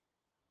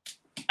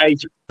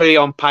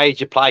on page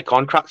to play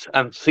contracts,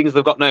 and things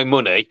they've got no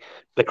money,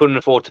 they couldn't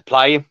afford to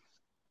play him.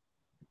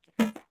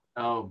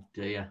 Oh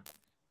dear,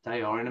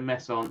 they are in a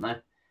mess, aren't they?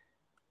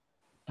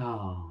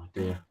 Oh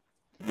dear.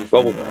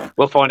 Well,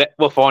 we'll find it.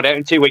 We'll find out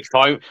in 2 weeks'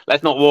 time.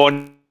 Let's not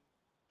warn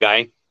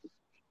again.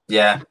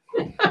 Yeah.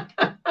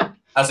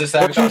 As I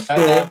said, we've got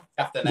to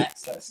after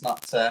next. Let's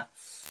not.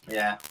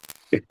 Yeah.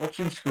 Watch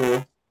him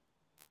score.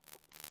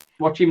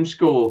 Watch him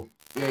score.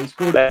 Yeah, he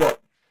scored what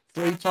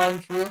 3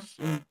 times for us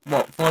in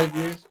 5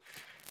 years.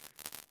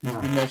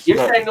 You're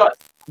saying like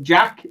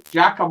Jack.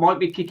 I might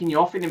be kicking you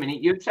off in a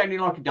minute. You're sounding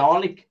like a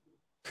Dalek.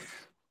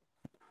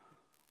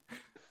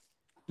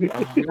 You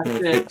have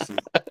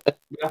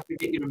to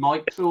get your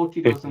mic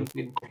sorted or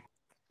something.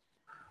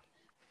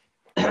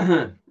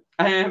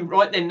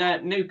 Right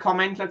then, new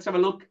comment. Let's have a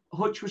look.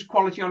 Hutch was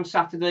quality on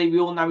Saturday. We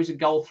all know he's a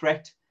goal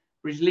threat,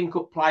 but his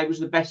link-up play was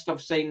the best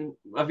I've seen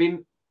of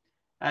him.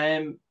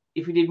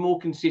 If he did more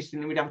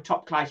consistently, we'd have a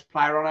top-class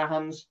player on our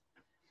hands.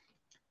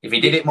 If he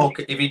did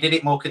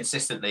it more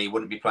consistently, he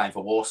wouldn't be playing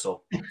for Warsaw.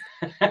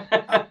 And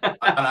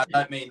I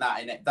don't mean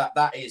that in it.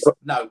 That is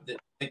no.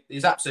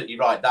 He's absolutely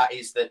right. That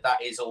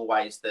is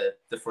always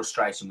the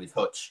frustration with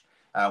Hutch.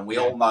 We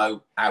all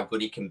know how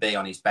good he can be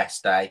on his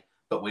best day,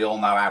 but we all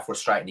know how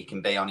frustrating he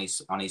can be on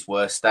his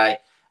worst day.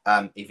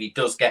 If he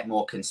does get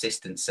more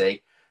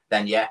consistency,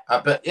 then he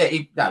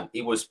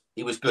was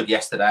good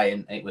yesterday,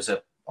 and it was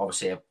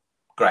obviously a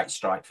great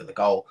strike for the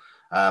goal.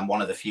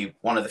 One of the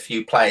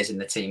few players in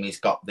the team who's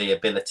got the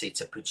ability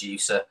to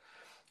produce a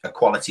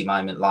quality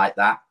moment like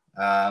that.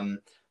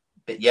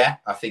 But yeah,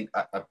 I think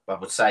I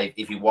would say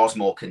if he was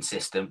more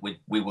consistent,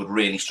 we would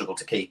really struggle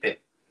to keep him.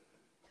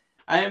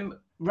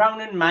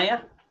 Ronan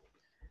Mayer,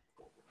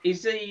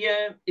 is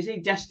he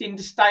destined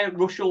to stay at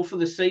Rushall for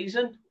the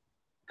season?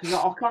 Because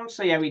I can't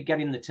see how he'd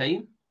get in the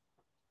team.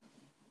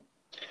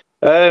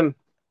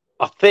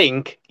 I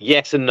think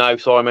yes and no,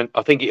 Simon.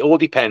 I think it all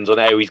depends on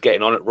how he's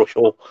getting on at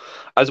Rushall.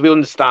 As we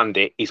understand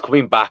it, he's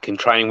coming back and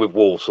training with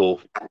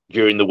Walsall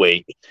during the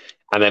week.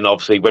 And then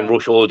obviously when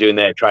Rushall are doing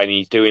their training,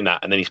 he's doing that.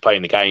 And then he's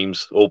playing the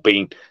games or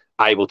being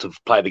able to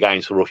play the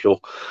games for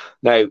Rushall.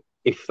 Now,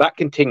 if that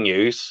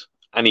continues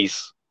and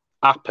he's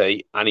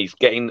happy and he's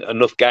getting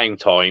enough game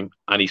time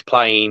and he's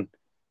playing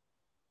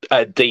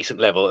at a decent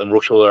level and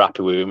Rushall are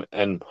happy with him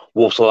and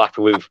Walsall are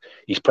happy with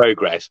his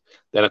progress,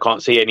 then I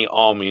can't see any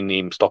harm in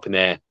him stopping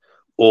there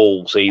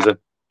all season.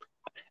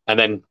 And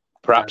then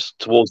perhaps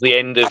towards the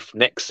end of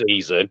next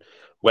season,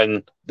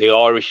 when the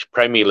Irish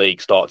Premier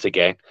League starts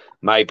again,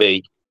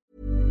 maybe.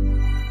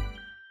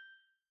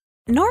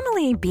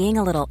 Normally, being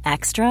a little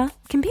extra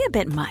can be a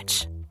bit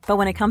much. But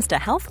when it comes to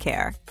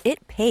healthcare,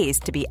 it pays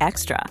to be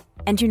extra.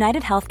 And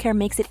United Healthcare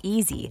makes it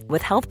easy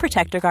with Health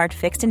Protector Guard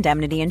fixed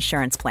indemnity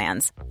insurance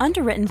plans.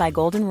 Underwritten by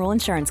Golden Rule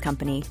Insurance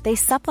Company, they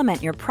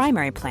supplement your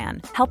primary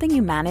plan, helping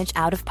you manage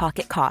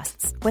out-of-pocket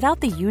costs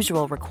without the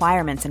usual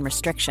requirements and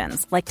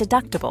restrictions like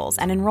deductibles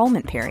and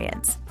enrollment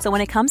periods. So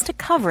when it comes to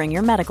covering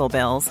your medical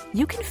bills,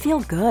 you can feel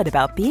good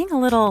about being a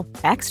little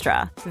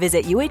extra.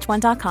 Visit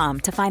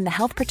uh1.com to find the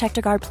Health Protector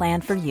Guard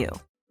plan for you.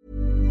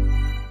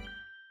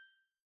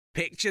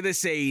 Picture the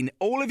scene.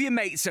 All of your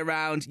mates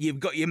around, you've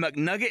got your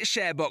McNugget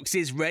share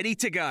boxes ready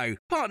to go.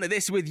 Partner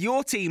this with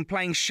your team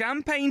playing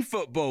champagne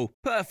football.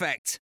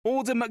 Perfect.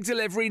 Order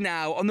McDelivery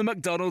now on the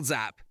McDonald's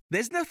app.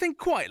 There's nothing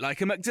quite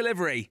like a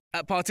McDelivery.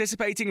 At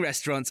participating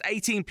restaurants,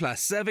 18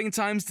 plus, serving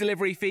times,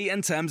 delivery fee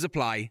and terms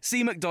apply.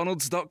 See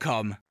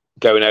mcdonalds.com.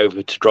 Going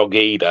over to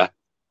Drogheda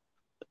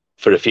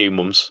for a few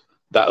months,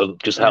 that'll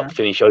just help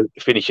finish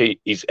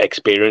his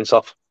experience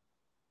off.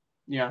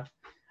 Yeah.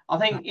 I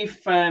think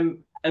if...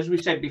 as we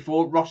said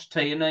before, Ross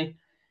Tierney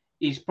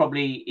is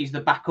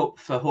the backup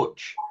for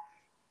Hutch.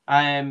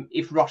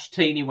 If Ross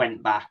Tierney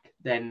went back,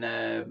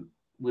 then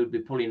we'll be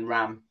pulling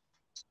Ram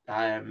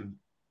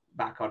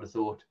back, I'd have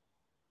thought.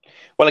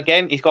 Well,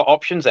 again, he's got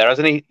options there,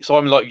 hasn't he?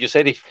 Simon, like you just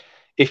said,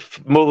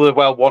 if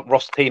Motherwell want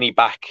Ross Tierney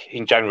back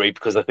in January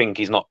because they think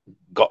he's not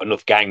got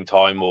enough game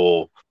time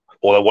or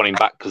they want him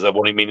back because they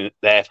want him in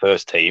their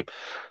first team,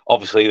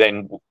 obviously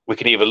then we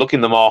can either look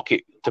in the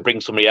market to bring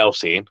somebody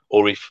else in,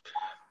 or if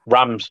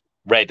Ram's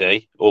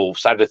ready, or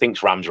Sadler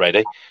thinks Ram's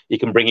ready, you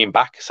can bring him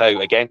back.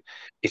 So again,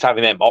 it's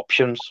having them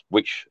options,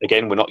 which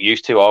again we're not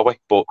used to, are we?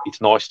 But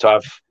it's nice to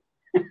have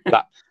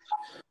that.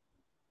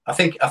 I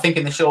think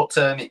in the short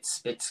term,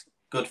 it's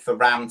good for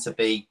Ram to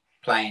be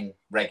playing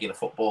regular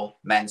football,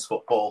 men's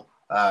football,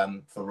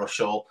 for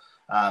Rushall.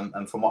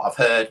 And from what I've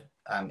heard,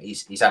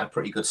 he's had a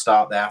pretty good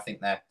start there. I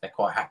think they're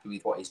quite happy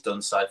with what he's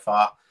done so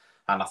far.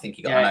 And I think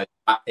he got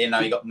he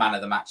got man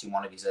of the match in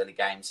one of his early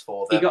games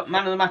for them. He got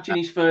man of the match in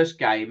his first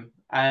game.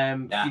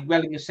 Did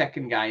well in the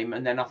second game,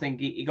 and then I think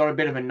he got a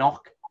bit of a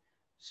knock.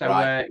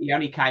 So he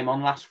only came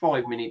on last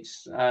 5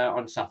 minutes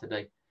on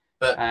Saturday.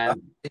 But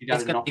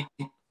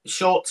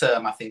short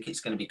term, I think it's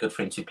going to be good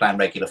for him to be playing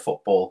regular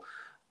football.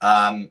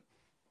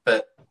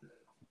 But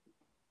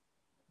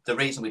the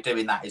reason we're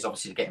doing that is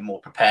obviously to get him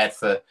more prepared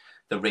for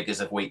the rigours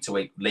of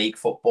week-to-week league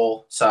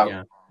football.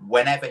 So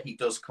whenever he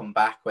does come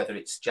back, whether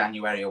it's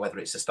January or whether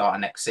it's the start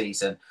of next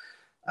season,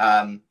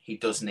 he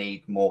does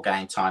need more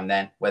game time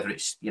then, whether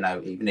it's,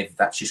 even if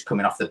that's just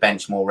coming off the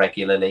bench more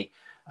regularly,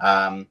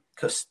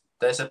 because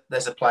there's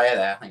a player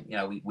there. I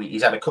think,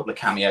 he's had a couple of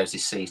cameos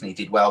this season. He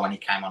did well when he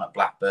came on at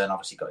Blackburn,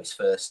 obviously got his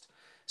first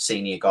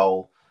senior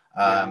goal.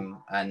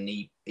 And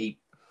he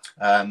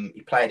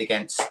played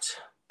against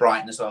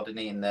Brighton as well, didn't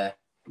he,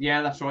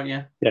 Yeah, that's right.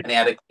 Yeah,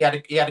 and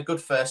he had a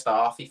good first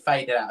half. He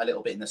faded out a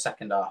little bit in the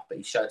second half, but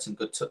he showed some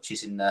good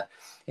touches in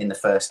the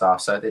first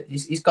half. So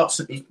he's got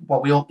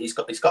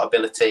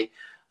ability,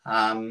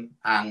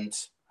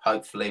 and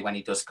hopefully when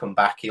he does come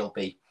back, he'll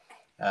be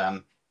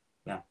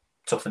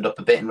toughened up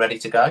a bit and ready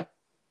to go.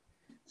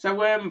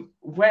 So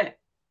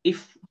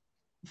if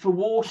for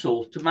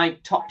Walsall to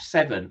make top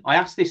 7, I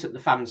asked this at the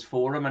fans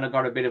forum and I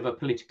got a bit of a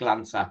political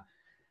answer,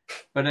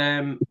 but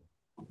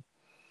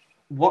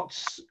what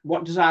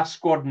does our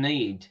squad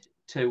need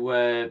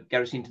to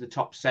get us into the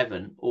top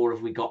 7, or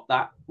have we got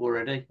that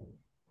already?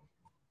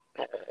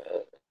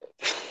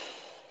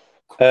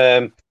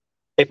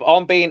 If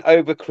I'm being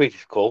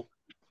overcritical,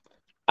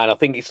 and I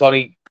think it's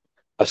only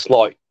a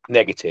slight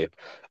negative,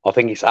 I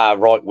think it's our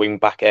right wing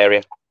back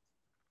area.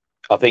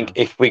 I think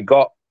if we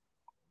got,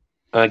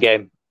 and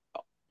again,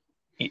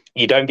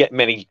 you don't get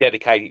many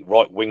dedicated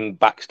right wing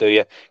backs, do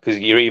you? Because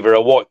you're either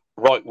a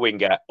right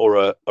winger or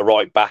a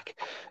right back.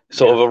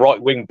 Sort of a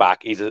right wing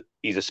back is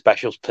a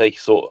specialty,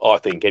 I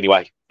think,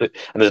 anyway. And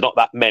there's not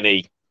that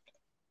many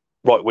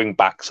right wing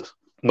backs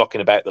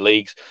knocking about the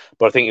leagues.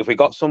 But I think if we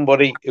got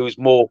somebody who's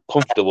more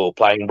comfortable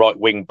playing right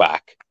wing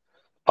back,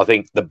 I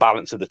think the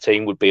balance of the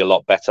team would be a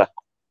lot better.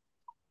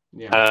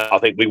 Yeah. And I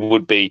think we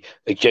would be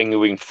a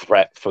genuine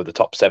threat for the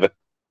top 7.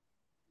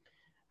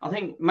 I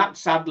think Matt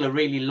Sadler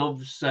really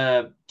loves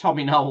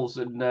Tommy Knowles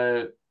and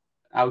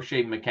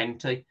Oisin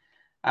McEntee.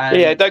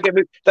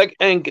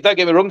 Don't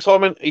get me wrong,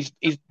 Simon. He's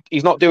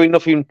not doing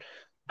nothing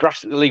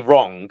drastically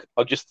wrong.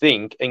 I just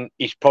think, and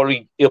he'll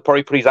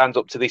probably put his hands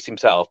up to this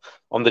himself.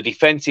 On the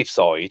defensive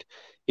side,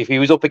 if he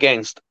was up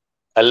against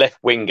a left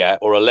winger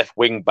or a left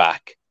wing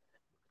back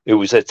who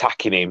was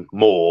attacking him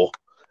more,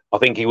 I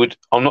think he would.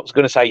 I'm not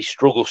going to say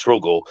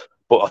struggle,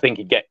 but I think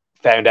he'd get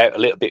found out a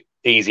little bit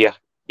easier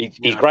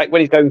He's great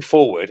when he's going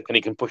forward and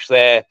he can push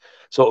their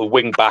sort of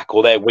wing back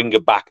or their winger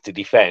back to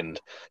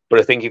defend. But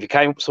I think if he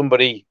came up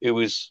somebody who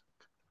was,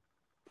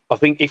 I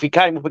think if he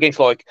came up against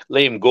like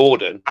Liam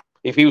Gordon,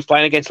 if he was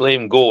playing against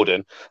Liam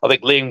Gordon, I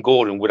think Liam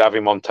Gordon would have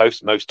him on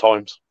toast most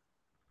times.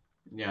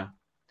 Yeah.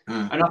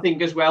 And I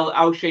think as well,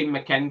 O'Shane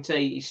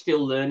McEntee is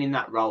still learning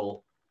that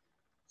role.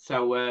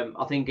 So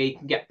I think he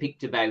can get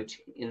picked about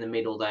in the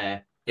middle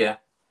there. Yeah.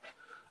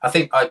 I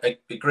think I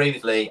agree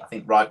with Lee. I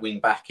think right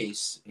wing back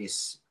is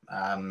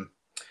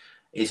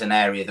an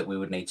area that we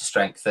would need to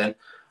strengthen.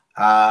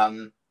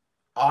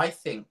 I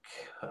think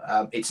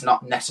it's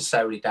not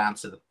necessarily down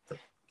to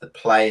the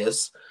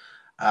players.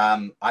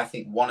 I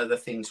think one of the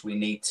things we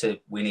need to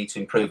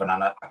improve on,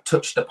 and I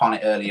touched upon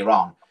it earlier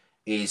on,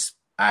 is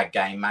our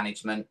game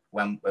management.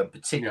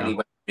 Particularly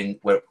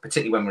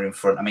when we're in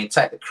front. I mean,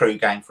 take the Crewe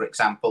game for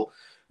example.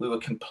 We were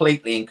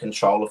completely in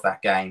control of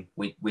that game.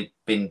 We'd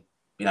been,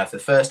 for the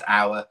first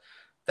hour,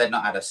 they'd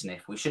not had a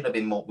sniff. We should have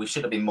been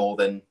more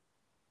than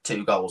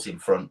 2 goals in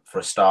front for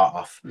a start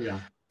off. Yeah.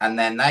 And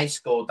then they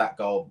scored that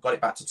goal, got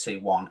it back to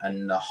 2-1,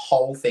 and the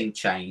whole thing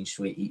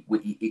changed.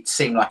 It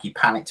seemed like he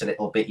panicked a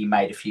little bit. He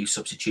made a few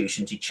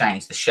substitutions. He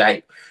changed the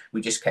shape. We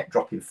just kept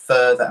dropping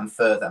further and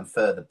further and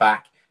further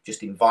back,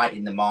 just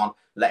inviting them on,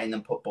 letting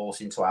them put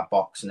balls into our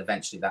box, and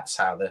eventually that's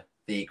how the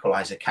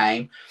equaliser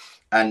came.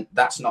 And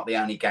that's not the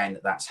only game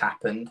that's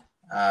happened.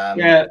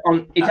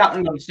 It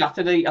happened on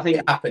Saturday. I think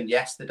it happened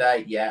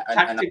yesterday. Yeah,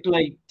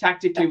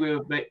 tactically, we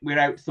were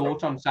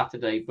outthought on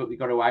Saturday, but we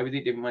got away with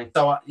it, didn't we?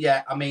 So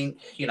I mean,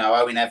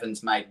 Owen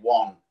Evans made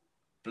one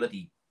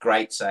bloody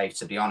great save,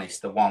 to be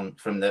honest. The one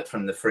from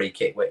the free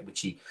kick,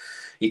 which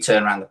he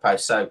turned around the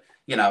post. So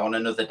on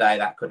another day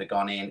that could have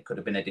gone in. It could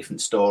have been a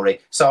different story.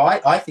 So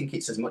I think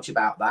it's as much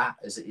about that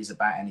as it is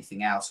about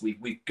anything else.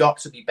 We've got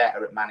to be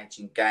better at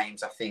managing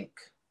games. I think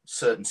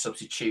certain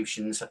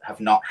substitutions have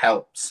not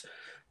helped.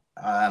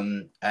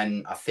 And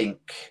I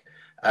think,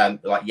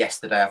 like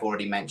yesterday, I've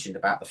already mentioned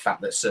about the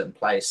fact that certain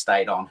players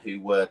stayed on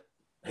who were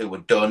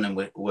done and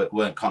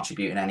weren't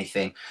contributing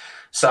anything.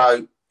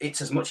 So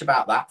it's as much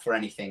about that for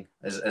anything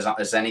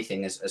as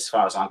anything as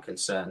far as I'm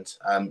concerned.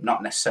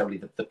 Not necessarily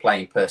the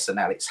playing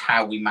personnel. It's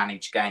how we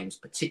manage games,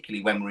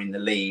 particularly when we're in the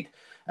lead,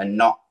 and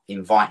not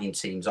inviting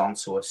teams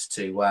onto us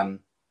to.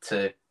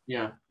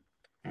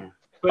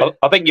 But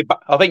I think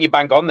you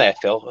bang on there,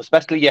 Phil,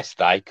 especially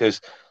yesterday, because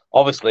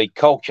obviously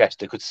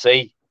Colchester could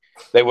see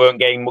they weren't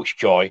getting much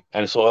joy,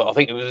 and so I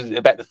think it was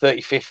about the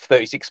 35th,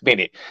 36th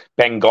minute,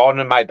 Ben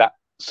Gardner made that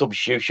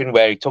substitution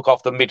where he took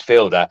off the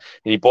midfielder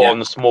and he brought on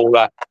the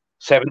smaller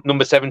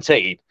number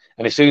 17,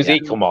 and as soon as he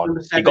come on,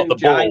 he got the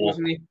ball.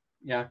 Wasn't he?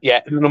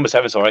 Number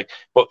 7, sorry,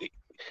 but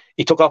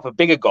he took off a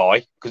bigger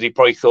guy because he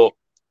probably thought,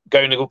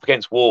 going up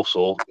against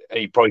Walsall,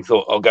 he probably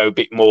thought I'll go a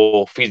bit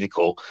more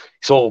physical.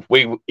 So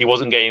he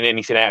wasn't getting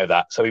anything out of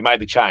that, so he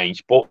made the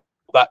change. But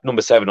that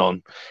number 7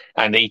 on,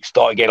 and he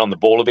started getting on the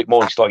ball a bit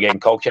more. He started getting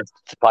Colchester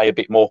to play a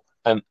bit more,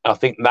 and I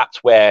think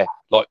that's where,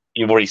 like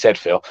you've already said,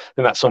 Phil, I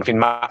think that's something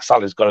Matt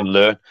Saller's got to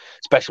learn,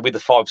 especially with the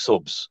 5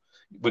 subs.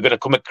 We're going to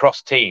come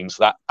across teams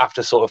that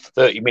after sort of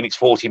 30 minutes,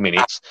 40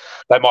 minutes,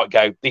 they might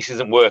go, this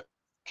isn't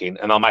working,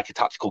 and I'll make a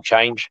tactical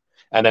change.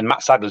 And then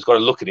Matt Sadler's got to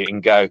look at it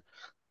and go,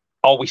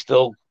 are we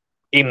still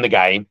in the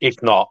game?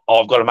 If not,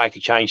 I've got to make a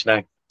change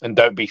now. And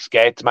don't be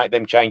scared to make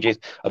them changes.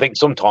 I think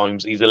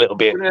sometimes he's a little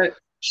bit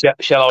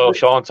shall I or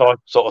shan't I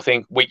sort of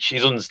thing, which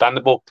is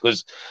understandable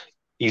because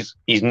he's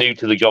new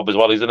to the job as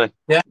well, isn't he?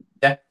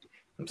 Yeah.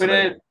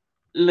 But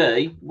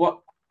Lee,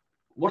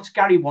 what's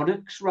Gary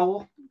Waddock's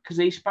role? Because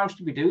he's supposed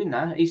to be doing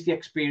that. He's the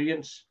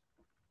experience.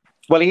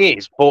 Well, he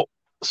is, but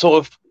sort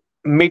of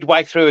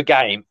midway through a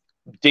game,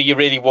 do you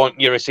really want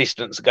your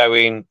assistants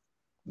going,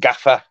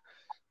 Gaffer,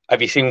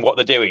 have you seen what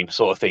they're doing,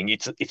 sort of thing?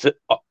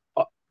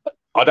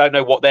 I don't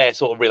know what their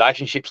sort of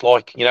relationship's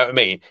like. You know what I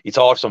mean? It's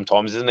hard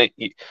sometimes, isn't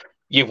it?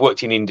 You've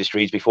worked in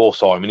industries before,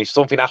 Simon. If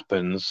something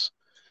happens,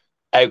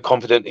 how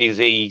confident is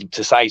he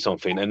to say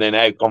something, and then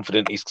how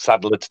confident is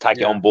Sadler to take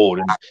it on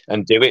board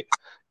and do it?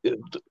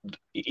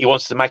 He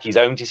wants to make his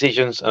own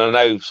decisions, and I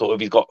know sort of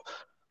he's got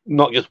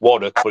not just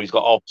Waddock, but he's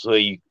got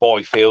obviously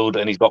Byfield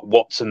and he's got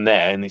Watson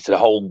there, and it's a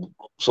whole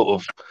sort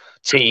of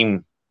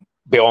team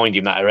behind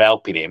him that are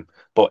helping him.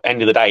 But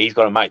end of the day, he's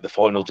got to make the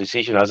final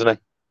decision, hasn't he?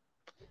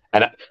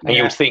 And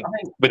you would think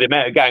with the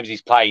amount of games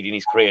he's played in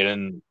his career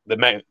and the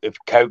amount of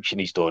coaching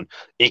he's done,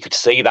 he could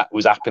see that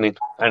was happening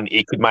and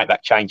he could make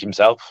that change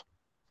himself.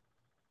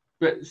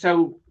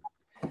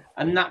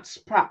 And that's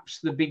perhaps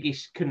the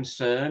biggest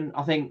concern.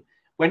 I think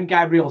when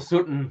Gabriel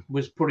Sutton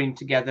was putting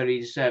together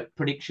his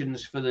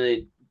predictions for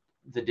the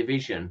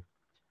division,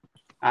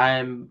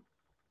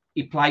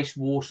 he placed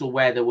Walsall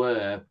where they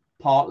were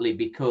partly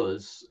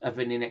because of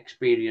an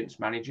inexperienced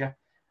manager,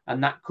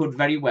 and that could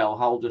very well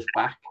hold us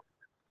back.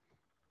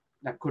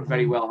 That could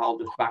very well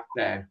hold us back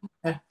there.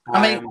 Yeah.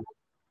 I mean,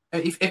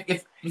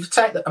 if you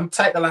take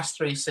the last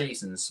 3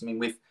 seasons, I mean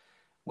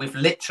we've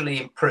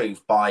literally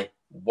improved by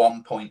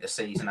 1 point a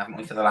season, haven't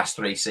we, for the last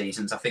 3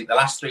 seasons? I think the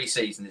last 3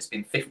 seasons it's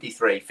been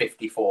 53,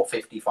 54,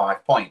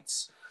 55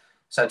 points.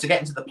 So to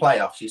get into the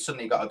playoffs, you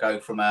suddenly got to go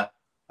from a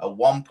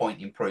 1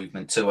 point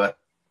improvement to a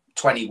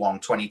 21,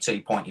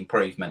 22 point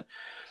improvement.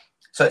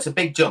 So it's a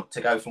big jump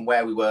to go from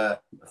where we were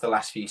for the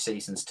last few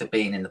seasons to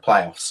being in the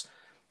playoffs.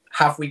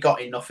 Have we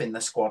got enough in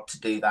the squad to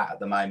do that at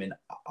the moment?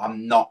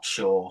 I'm not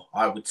sure.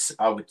 I would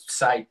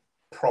say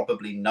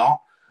probably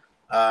not.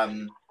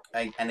 And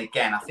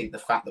again, I think the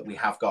fact that we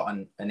have got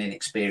an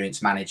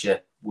inexperienced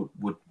manager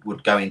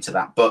would go into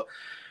that. But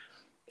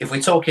if we're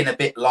talking a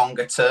bit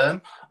longer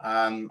term,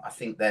 I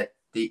think that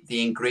the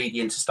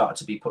ingredients are starting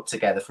to be put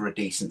together for a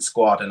decent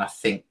squad. And I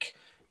think,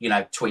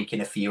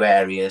 tweaking a few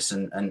areas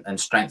and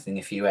strengthening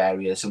a few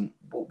areas, and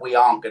we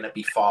aren't going to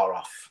be far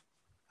off,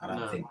 I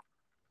don't think.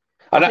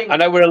 I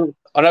know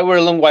we're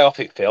a long way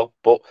off it, Phil,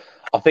 but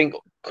I think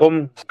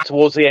come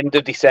towards the end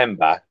of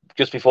December,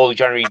 just before the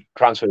January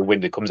transfer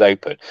window comes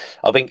open,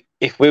 I think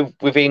if we're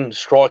within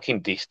striking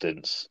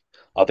distance,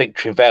 I think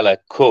Trivela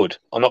could,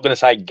 I'm not going to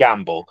say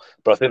gamble,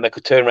 but I think they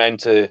could turn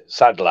around to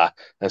Sadler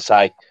and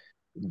say,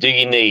 do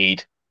you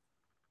need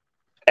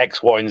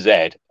X, Y, and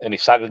Z? And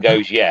if Sadler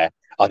goes, yeah,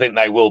 I think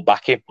they will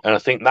back him. And I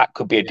think that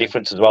could be a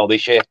difference as well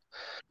this year.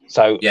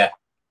 So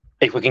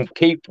if we can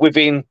keep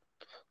within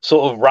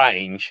sort of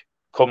range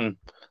come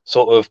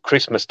sort of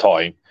Christmas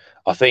time,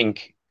 I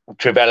think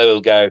Trivela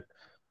will go,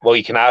 well,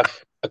 you can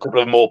have a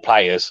couple of more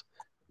players,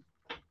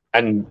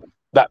 and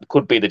that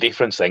could be the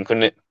difference then,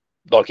 couldn't it?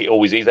 Like it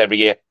always is every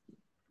year.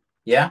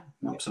 Yeah,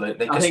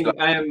 absolutely. I think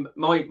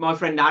my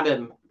friend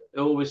Adam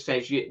always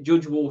says you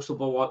judge Walsall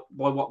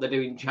by what they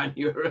do in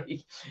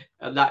January,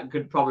 and that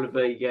could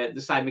probably be the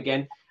same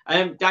again.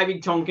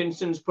 David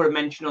Tonkinson's put a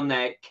mention on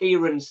there.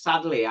 Kieran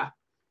Sadlier,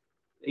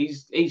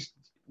 he's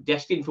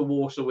destined for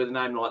Walsall with a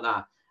name like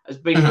that. Has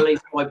been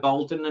released by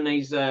Bolton, and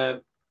he's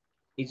a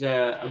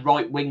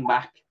right wing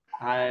back.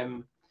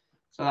 So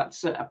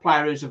that's a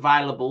player who's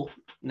available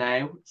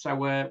now.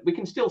 So we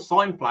can still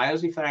sign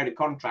players if they're out of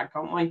contract,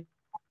 can't we?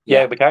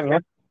 Yeah, we can. Yeah.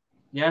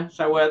 Yeah.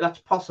 So that's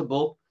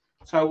possible.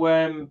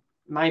 So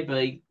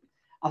maybe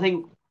I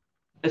think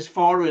as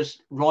far as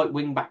right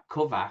wing back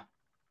cover,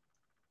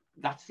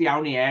 that's the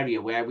only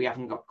area where we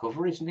haven't got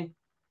cover, isn't it?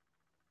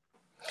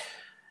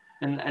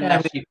 And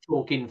unless you're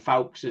talking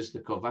Folks as the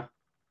cover.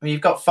 I mean,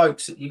 you've got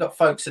Folks and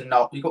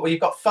Knowles. You've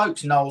got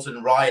Folks, Knowles,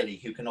 and Riley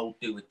who can all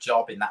do a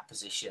job in that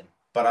position.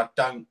 But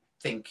I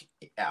think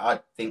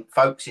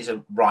Folks is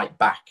a right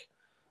back,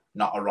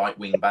 not a right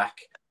wing back.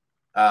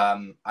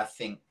 I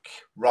think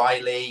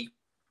Riley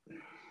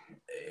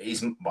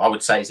I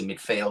would say is a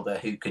midfielder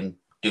who can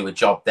do a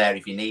job there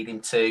if you need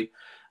him to.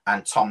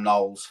 And Tom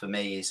Knowles for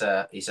me is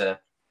a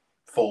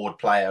forward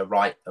player,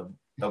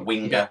 a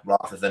winger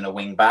rather than a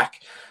wing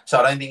back. So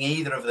I don't think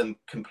either of them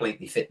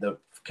completely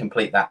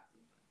complete that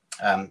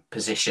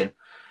position.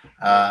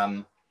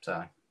 So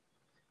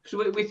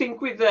we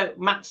think with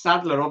Matt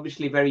Sadler,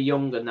 obviously very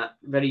young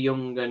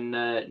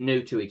and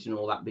new to it and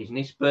all that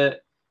business.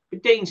 But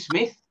Dean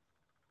Smith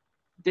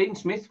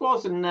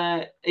was,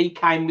 and he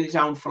came with his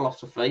own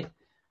philosophy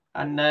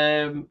and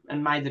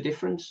made the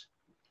difference.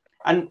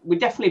 And we're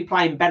definitely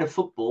playing better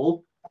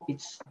football.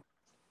 It's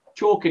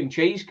chalk and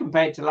cheese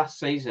compared to last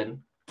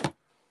season.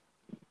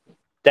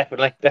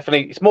 Definitely.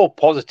 It's more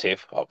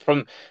positive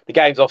from the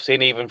games I've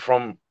seen, even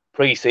from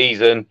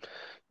pre-season,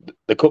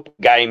 the cup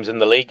games and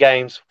the league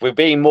games. We're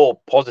being more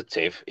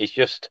positive. It's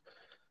just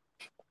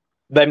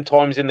them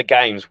times in the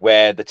games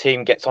where the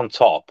team gets on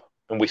top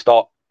and we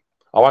start,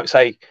 I won't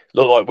say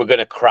look like we're going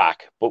to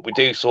crack, but we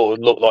do sort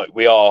of look like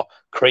we are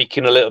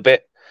creaking a little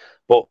bit.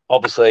 But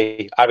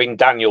obviously having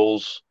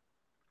Daniels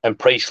and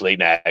Priestley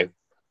now,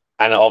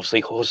 and obviously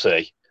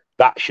Hussey,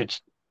 that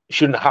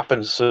shouldn't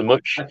happen so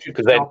much.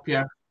 Because then,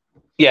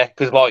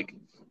 because like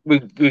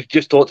we've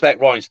just talked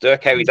about Ryan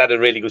Sturck, how he's had a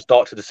really good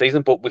start to the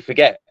season, but we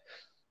forget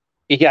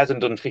he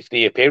hasn't done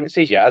 50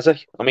 appearances yet, has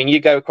he? I mean, you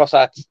go across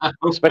that,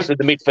 especially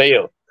the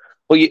midfield.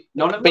 Well, you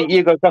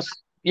go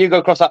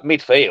across that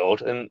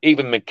midfield, and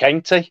even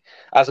McKenty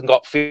hasn't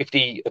got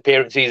 50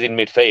 appearances in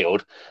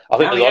midfield. I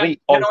think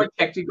I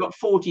checked, he got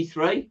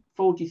 43.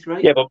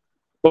 Yeah,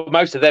 but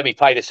most of them he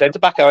played as centre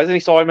back, hasn't he,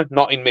 Simon?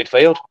 Not in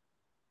midfield.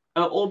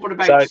 All but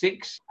about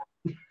 6.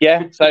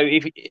 Yeah, so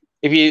if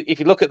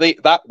you look at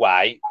that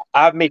way,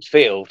 our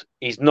midfield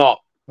is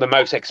not the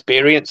most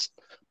experienced,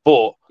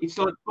 but it's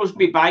like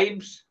Busby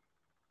Babes.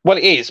 Well,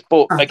 it is,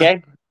 but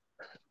again,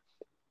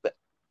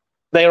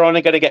 they're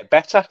only going to get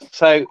better.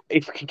 So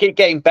if we can keep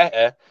getting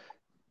better,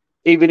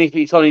 even if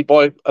it's only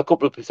by a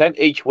couple of %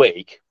 each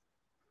week,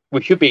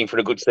 we should be in for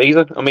a good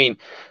season. I mean,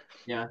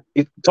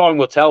 time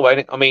will tell, won't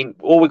it? I mean,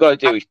 all we've got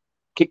to do is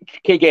keep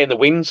getting the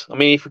wins. I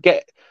mean, if we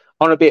get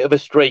on a bit of a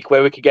streak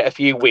where we could get a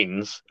few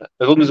wins,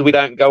 as long as we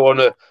don't go on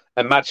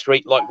a mad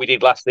streak like we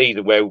did last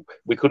season where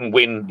we couldn't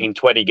win in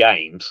 20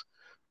 games,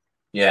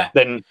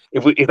 then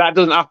if that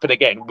doesn't happen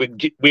again,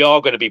 we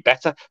are going to be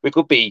better. We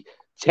could be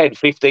 10,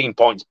 15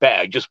 points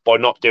better just by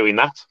not doing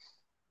that.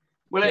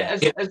 Well,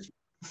 as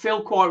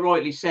Phil quite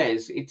rightly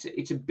says,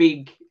 it's a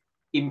big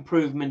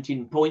improvement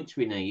in points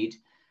we need,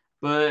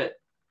 but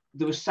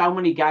there were so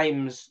many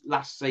games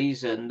last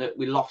season that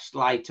we lost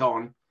late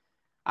on,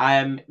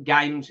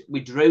 games. We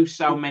drew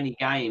so many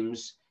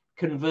games,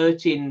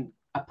 converting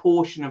a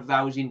portion of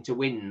those into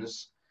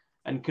wins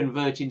and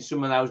converting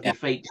some of those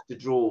defeats to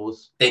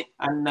draws.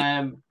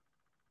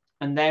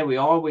 And there we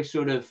are. We're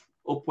sort of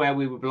up where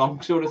we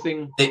belong, sort of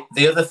thing.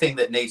 The other thing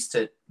that needs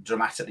to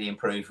dramatically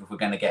improve if we're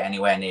going to get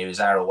anywhere near is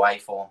our away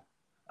form.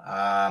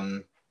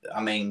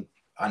 I mean,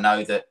 I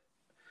know that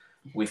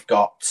we've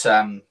got,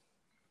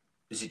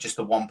 is it just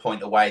the 1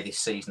 point away this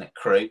season at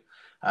Crewe?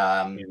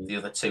 The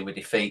other two were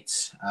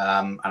defeats.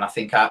 And I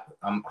think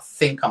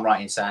I'm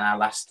right in saying our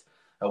last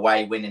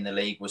away win in the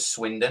league was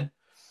Swindon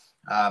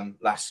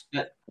last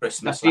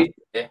Christmas. Last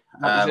year.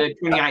 That was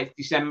 28th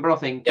December, I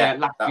think,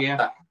 last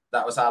year.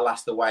 That was our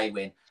last away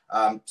win.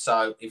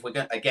 So if we're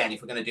going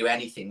to do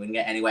anything, we can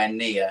get anywhere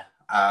near,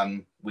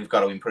 we've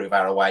got to improve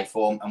our away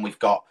form, and we've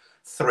got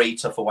 3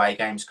 tough away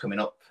games coming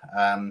up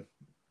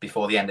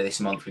before the end of this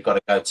month. We've got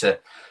to go to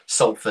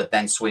Salford,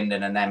 then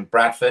Swindon, and then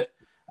Bradford.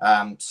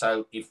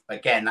 So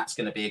that's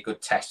going to be a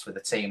good test for the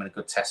team and a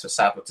good test for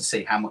Sadler to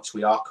see how much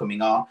we are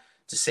coming on,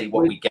 to see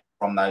what we get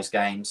from those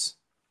games.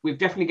 We've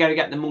definitely got to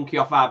get the monkey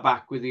off our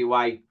back with the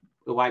away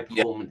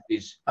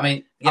performances. I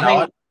mean,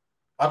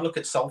 I'd look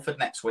at Salford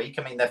next week.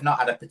 I mean, they've not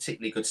had a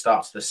particularly good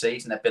start to the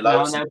season. They're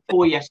below. No,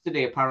 4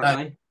 yesterday,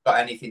 apparently. Don't got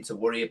anything to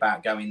worry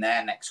about going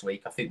there next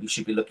week. I think we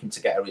should be looking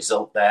to get a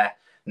result there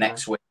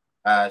next week.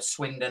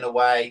 Swindon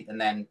away, and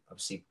then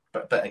obviously,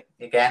 but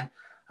again,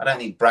 I don't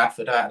think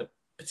Bradford had a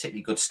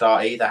particularly good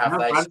start either, have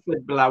they?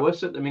 Bradford below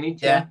us at the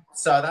minute. Yeah.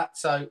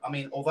 So I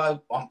mean,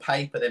 although on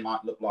paper they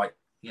might look like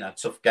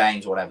tough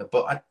games or whatever,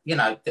 but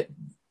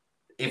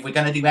if we're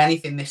going to do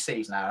anything this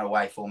season, our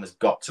away form has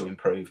got to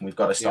improve, and we've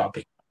got to start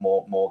picking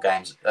more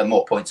games,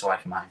 more points away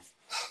from home.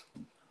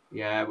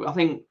 Yeah, I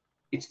think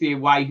it's the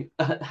away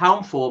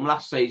home form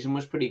last season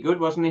was pretty good,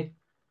 wasn't it?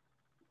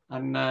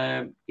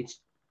 And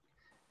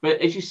but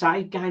as you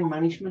say, game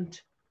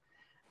management.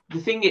 The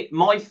thing,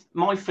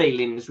 my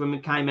feelings when we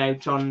came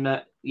out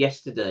on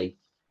yesterday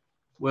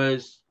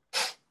was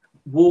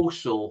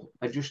Walsall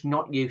are just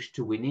not used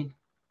to winning.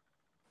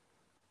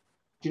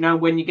 Do you know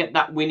when you get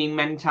that winning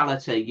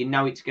mentality, you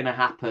know it's going to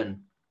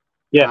happen.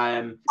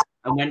 Yeah.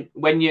 And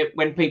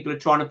when people are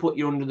trying to put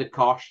you under the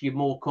cosh, you're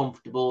more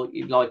comfortable.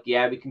 You're like,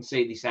 yeah, we can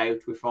see this out.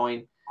 We're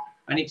fine.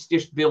 And it's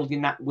just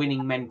building that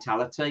winning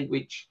mentality,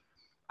 which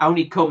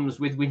only comes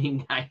with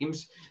winning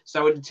games.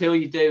 So until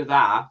you do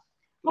that,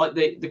 like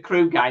the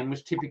Crewe game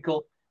was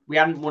typical. We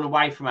hadn't won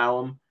away from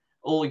home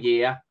all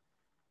year.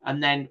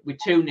 And then we're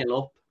 2-0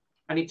 up.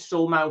 And it's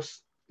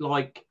almost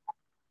like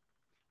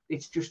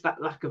it's just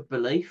that lack of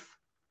belief.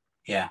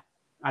 Yeah.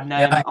 And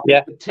the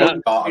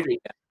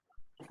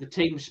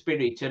team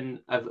spirit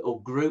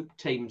or group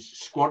team's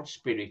squad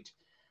spirit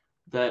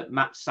that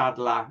Matt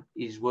Sadler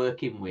is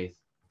working with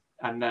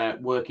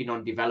and working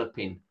on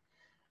developing,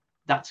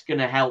 that's going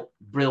to help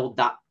build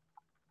that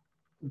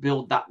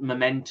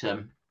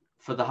momentum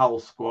for the whole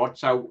squad.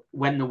 So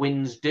when the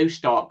wins do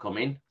start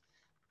coming,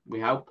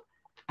 we hope,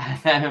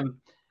 the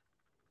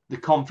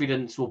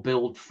confidence will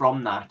build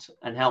from that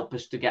and help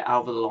us to get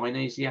over the line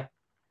easier.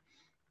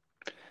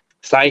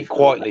 Say it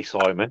quietly,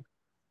 Simon.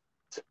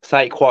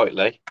 Say it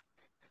quietly.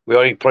 We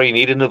only probably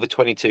need another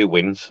 22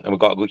 wins, and we've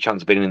got a good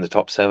chance of being in the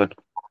top 7.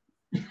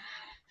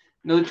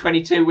 Another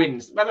 22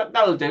 wins. Well,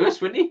 that'll do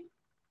us, wouldn't it?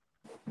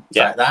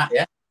 Yeah, like that,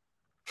 yeah.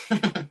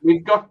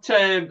 We've got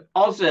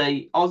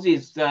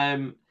Aussie's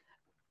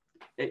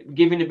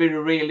giving a bit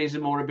of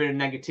realism or a bit of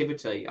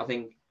negativity. I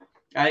think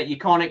you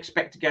can't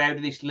expect to get out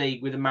of this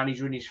league with a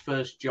manager in his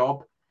first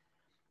job.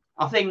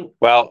 I think.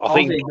 Well, I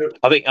think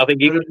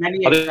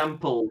many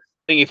examples.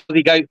 If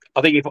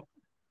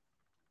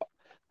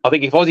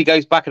Aussie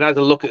goes back and has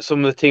a look at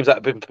some of the teams that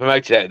have been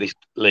promoted out of this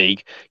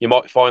league, you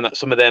might find that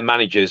some of their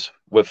managers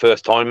were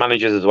first-time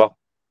managers as well.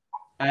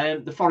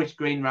 The Forest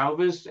Green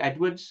Rovers,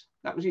 Edwards,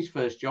 that was his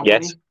first job.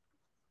 Yes,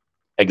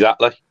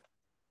 exactly.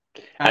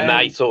 And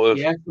they sort of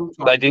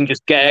they didn't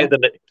just get out of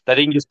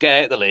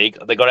the league.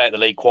 They got out of the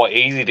league quite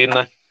easy, didn't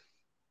they?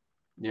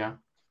 Yeah.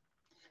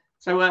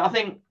 So I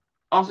think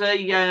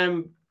Aussie.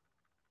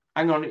 Hang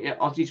on,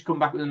 Aussie's come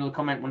back with another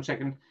comment. 1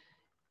 second.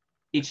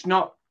 It's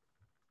not.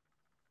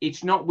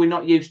 We're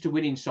not used to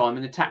winning,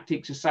 Simon. The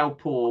tactics are so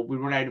poor. We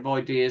run out of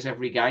ideas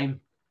every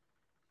game.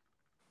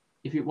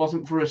 If it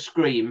wasn't for a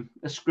screamer,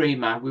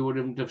 we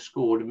wouldn't have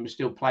scored, and we're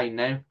still playing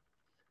now.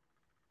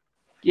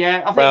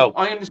 Yeah,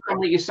 I understand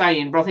what you're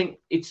saying, but I think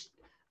it's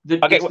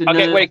I get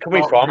where you're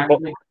coming from,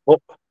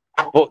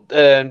 but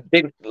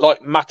didn't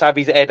like Matt have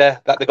his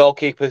header that the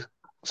goalkeeper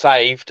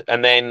saved,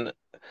 and then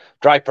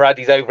Draper had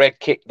his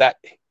overhead kick that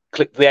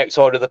clipped the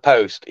outside of the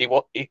post.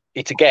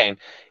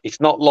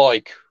 It's not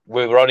like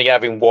we were only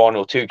having 1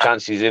 or 2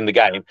 chances in the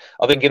game.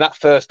 I think in that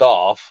first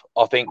half,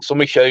 I think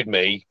somebody showed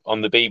me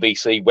on the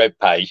BBC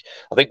webpage,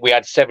 I think we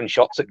had 7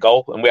 shots at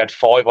goal and we had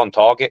 5 on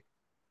target.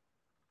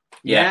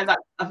 Yeah,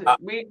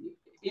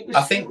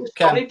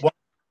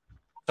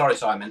 sorry,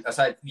 Simon. I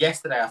said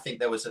yesterday, I think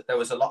there was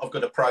a lot of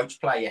good approach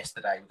play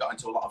yesterday. We got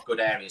into a lot of good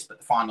areas, but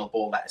the final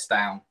ball let us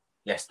down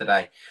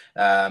yesterday.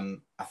 I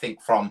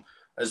think from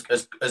as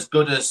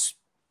good as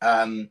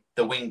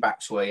the wing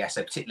backs were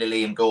yesterday,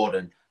 particularly Liam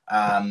Gordon.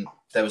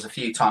 There was a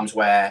few times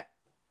where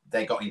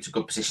they got into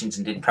good positions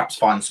and didn't perhaps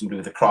find somebody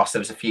with a cross. There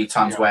was a few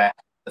times where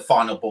the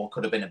final ball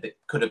could have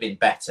been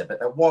better, but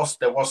there was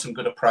some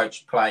good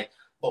approach play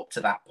up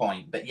to that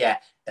point. But yeah,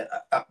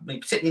 I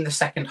mean, particularly in the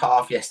second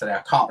half yesterday,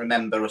 I can't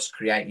remember us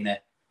creating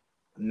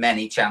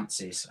many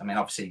chances. I mean,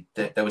 obviously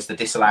there was the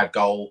disallowed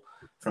goal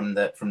from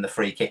the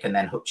free kick and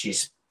then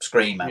Hutch's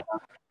screamer.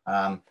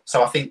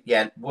 So I think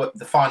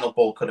the final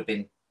ball could have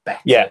been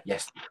better.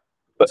 Yes.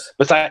 But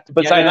saying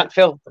that,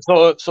 Phil,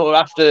 sort of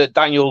after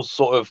Daniel's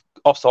sort of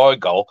offside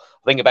goal,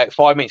 I think about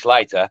 5 minutes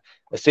later,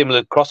 a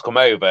similar cross come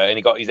over and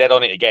he got his head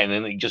on it again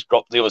and he just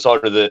dropped the other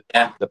side of the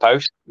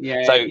post.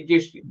 Yeah. So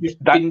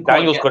just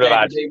Daniels could have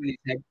had.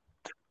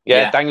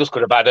 Daniels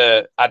could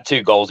have had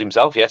 2 goals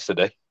himself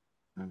yesterday.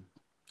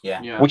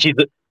 Yeah. Which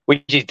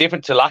is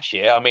different to last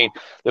year. I mean,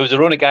 there was a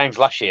run of games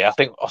last year. I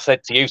think I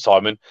said to you,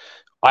 Simon,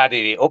 I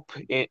added it up.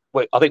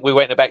 I think we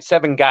went about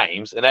 7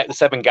 games, and out of the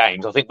 7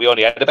 games, I think we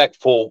only had about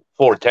four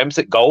attempts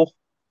at goal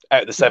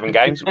out of the 7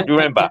 games. Do you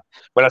remember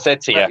when I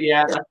said to you?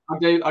 Yeah,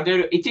 I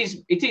do.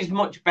 It is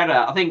much better.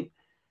 I think,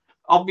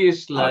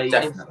 obviously,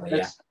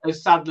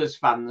 as Sadler's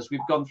fans,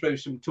 we've gone through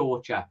some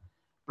torture.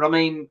 But I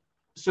mean,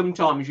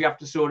 sometimes you have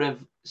to sort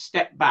of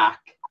step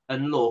back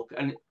and look,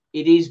 and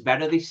it is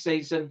better this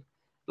season.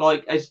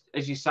 Like, as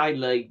you say,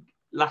 Lee,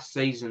 last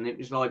season, it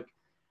was like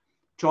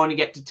trying to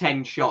get to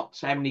 10 shots.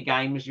 How many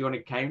games you want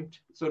to count,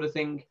 sort of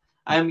thing.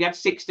 We had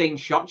 16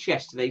 shots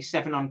yesterday,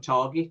 7 on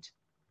target.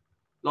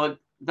 Like,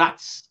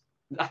 that's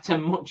a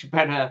much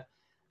better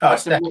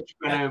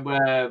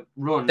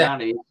run.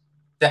 That is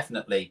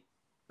definitely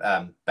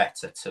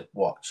better to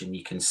watch, and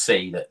you can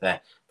see that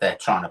they're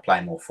trying to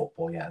play more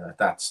football. Yeah,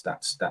 that's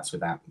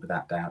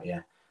without doubt. Yeah.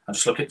 I'm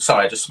just looking.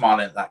 Sorry, just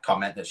smiling at that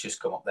comment that's just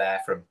come up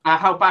there from. I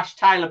hope Ash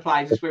Taylor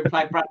plays as we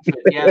play Bradford.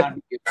 Yeah.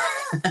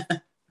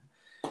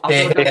 I'll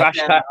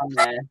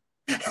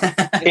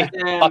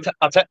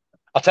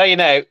tell you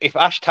now. If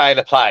Ash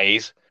Taylor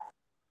plays,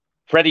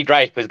 Freddie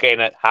Draper's getting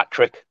a hat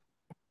trick.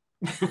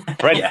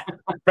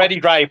 Freddie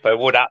Draper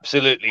would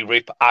absolutely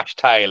rip Ash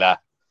Taylor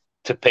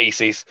to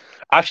pieces.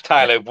 Ash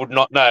Taylor would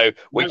not know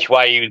which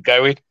way he was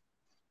going.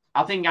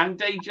 I think, and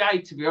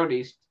DJ, to be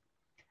honest.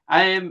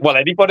 Well,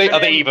 anybody.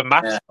 I think even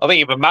Matt. I think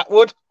even Matt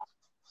would.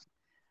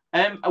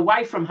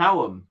 Away from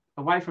home,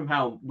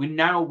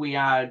 we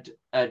had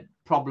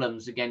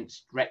problems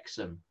against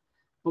Wrexham,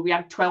 but we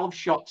had 12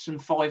 shots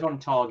and 5 on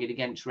target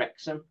against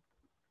Wrexham.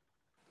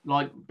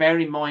 Like, bear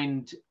in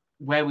mind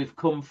where we've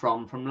come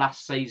from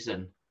last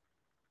season.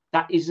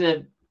 That is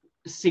a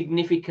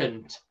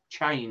significant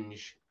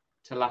change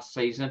to last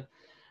season.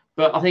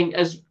 But I think,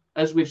 as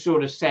we've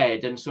sort of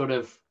said, and sort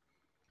of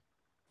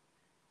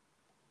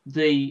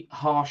the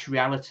harsh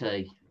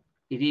reality,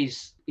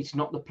 it's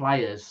not the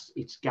players,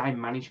 it's game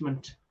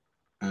management.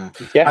 I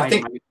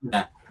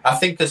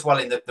think as well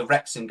in the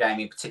Wrexham game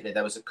in particular,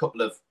 there was a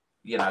couple of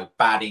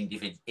bad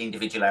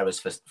individual errors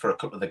for a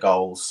couple of the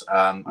goals.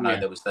 I know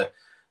there was the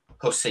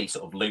Hussey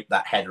sort of looped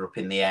that header up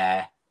in the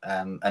air,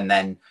 and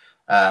then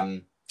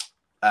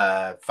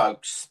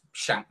Folks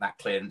shanked that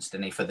clearance,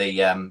 didn't he, for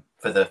the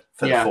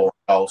 4th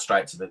goal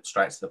straight to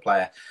the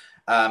player.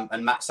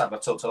 And Matt Sadler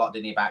talked a lot,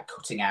 didn't he, about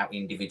cutting out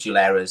individual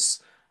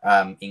errors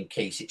in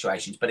key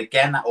situations. But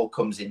again, that all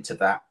comes into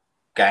that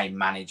game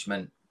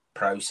management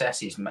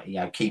process, is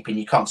keeping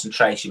your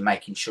concentration,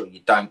 making sure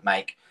you don't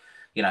make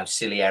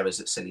silly errors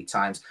at silly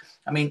times.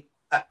 I mean,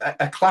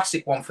 a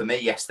classic one for me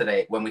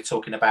yesterday when we're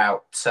talking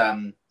about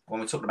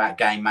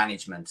game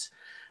management.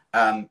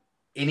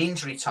 In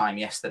injury time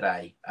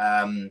yesterday,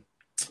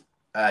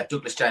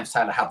 Douglas James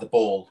Taylor had the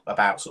ball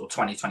about sort of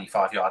 20,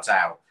 25 yards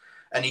out,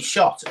 and he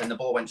shot, and the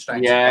ball went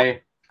straight to his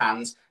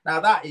hands.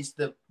 Now that is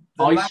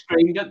I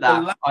screamed at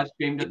that. I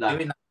screamed at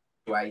that. In that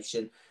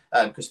situation,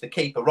 because the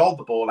keeper rolled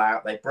the ball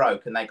out, they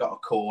broke, and they got a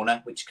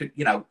corner, which could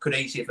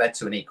easily have led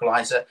to an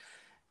equaliser.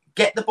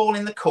 Get the ball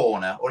in the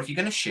corner, or if you're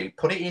going to shoot,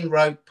 put it in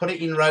row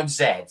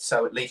Z,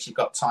 so at least you've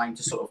got time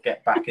to sort of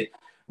get back and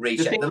reach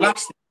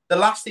it. The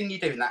last thing you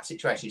do in that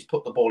situation is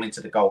put the ball into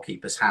the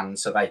goalkeeper's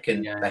hands so they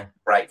can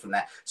break from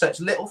there. So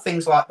it's little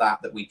things like that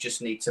we just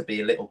need to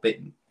be a little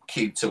bit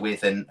cuter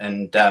with.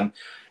 And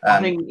I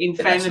think, in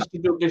fairness to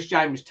Douglas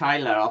James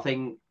Taylor, I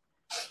think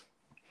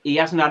he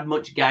hasn't had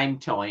much game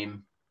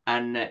time,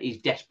 and he's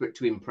desperate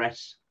to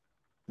impress.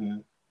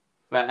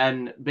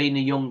 And being a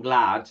young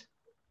lad,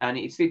 and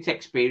it's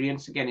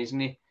experience again,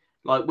 isn't it?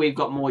 Like, we've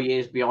got more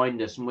years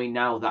behind us, and we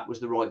know that was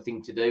the right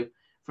thing to do.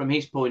 From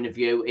his point of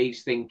view,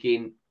 he's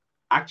thinking,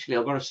 actually,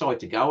 I've got a sight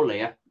to goal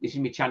here. This is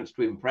my chance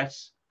to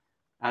impress.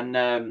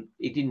 And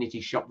he didn't hit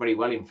his shot very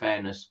well, in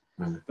fairness.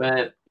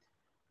 But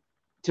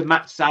to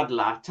Matt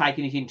Sadler,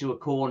 taking it into a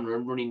corner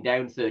and running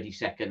down 30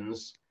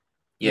 seconds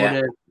would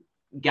have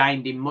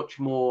gained him much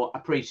more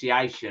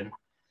appreciation,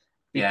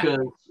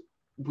 because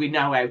we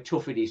know how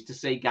tough it is to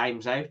see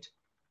games out.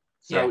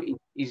 So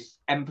he's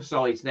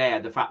emphasised there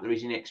the fact that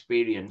he's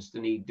inexperienced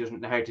and he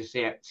doesn't know how to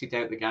sit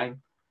out the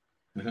game.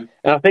 And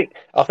I think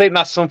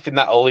that's something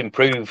that will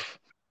improve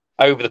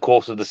over the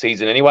course of the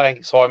season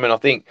anyway. Simon, I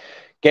think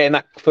getting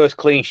that first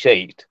clean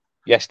sheet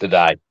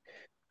yesterday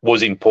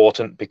was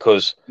important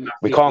because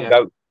we can't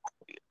go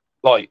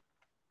like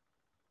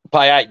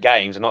play 8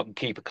 games and not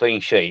keep a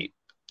clean sheet,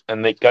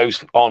 and it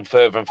goes on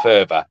further and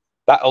further.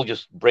 That'll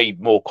just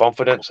breed more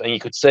confidence. And you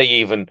could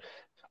see even,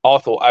 I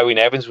thought Owen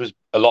Evans was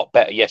a lot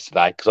better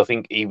yesterday because I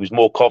think he was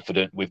more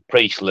confident with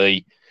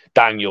Priestley,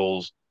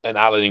 Daniels, and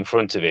Allen in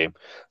front of him.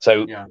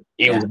 So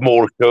he was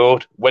more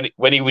assured.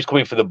 When he was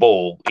coming for the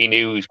ball, he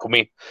knew he was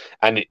coming.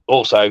 And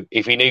also,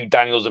 if he knew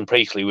Daniels and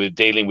Priestley were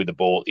dealing with the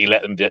ball, he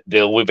let them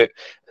deal with it.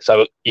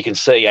 So you can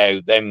see how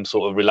them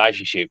sort of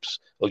relationships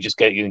are just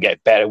going to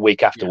get better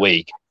week after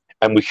week.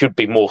 And we should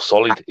be more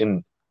solid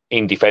in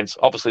defence.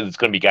 Obviously, there's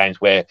going to be games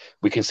where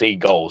we can see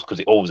goals because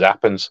it always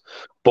happens.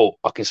 But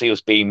I can see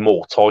us being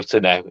more tighter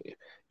now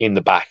in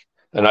the back.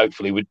 And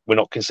hopefully we're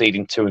not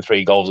conceding 2 and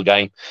 3 goals a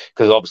game.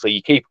 Because obviously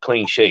you keep a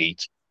clean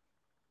sheet,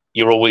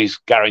 you're always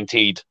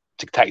guaranteed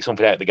to take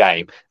something out of the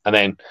game. And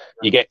then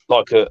you get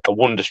like a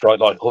wonder strike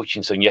like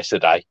Hutchinson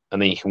yesterday,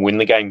 and then you can win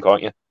the game,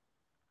 can't you?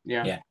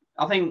 Yeah.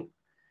 I think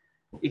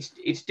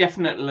it's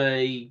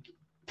definitely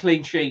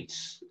clean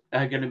sheets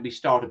are going to be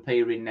start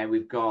appearing now.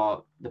 We've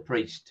got the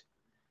Priest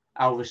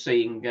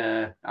overseeing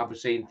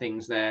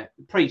things there.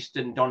 Priest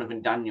and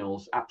Donovan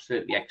Daniels,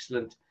 absolutely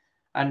excellent.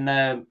 And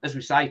as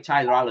we say,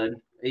 Taylor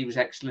Allen, he was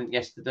excellent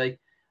yesterday.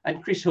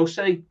 And Chris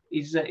Hussey,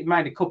 he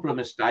made a couple of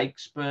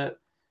mistakes, but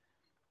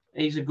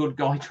he's a good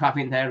guy to have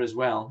in there as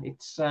well.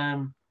 It's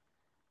do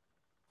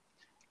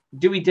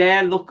we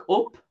dare look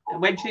up?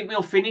 When do you think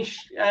we'll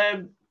finish,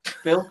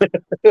 Phil?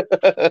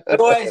 I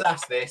always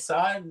ask this.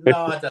 I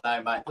don't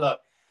know, mate.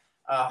 Look,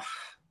 are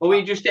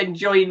we just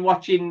enjoying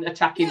watching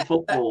attacking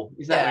football?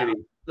 Is that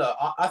really? Look,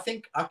 I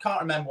think I can't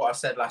remember what I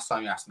said last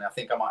time you asked me. I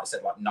think I might have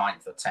said like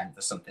 9th or 10th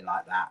or something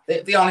like that.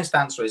 The honest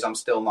answer is I'm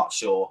still not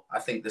sure. I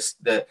think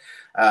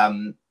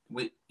Matt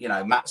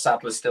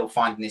Sadler's still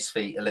finding his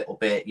feet a little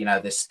bit.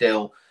 There's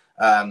still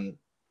certain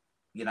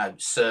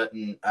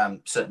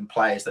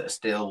players that are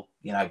still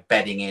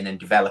bedding in and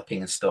developing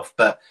and stuff.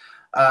 But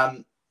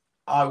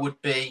I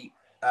would be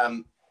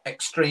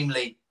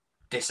extremely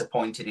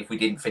disappointed if we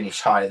didn't finish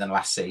higher than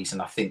last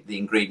season. I think the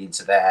ingredients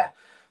are there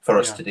for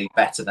us to do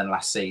better than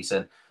last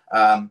season.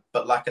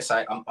 But like I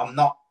say, I'm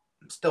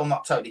still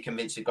not totally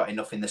convinced we've got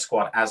enough in the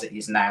squad as it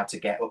is now to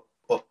get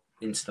up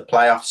into the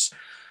playoffs.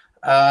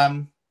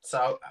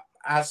 So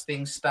as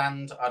things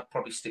stand, I'd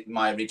probably stick with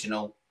my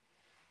original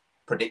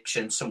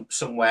prediction,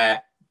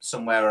 somewhere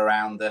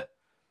around the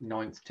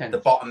 9th, 10th, the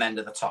bottom end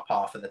of the top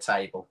half of the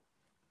table,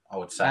 I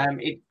would say. I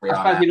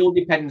suppose it all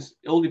depends.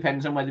 It all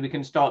depends on whether we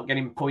can start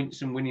getting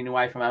points and winning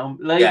away from home.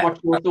 Lee,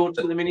 what's your thoughts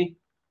at the minute?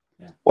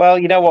 Well,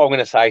 you know what I'm going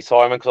to say,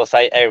 Simon, because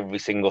I say every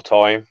single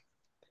time.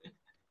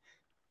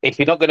 If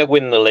you're not going to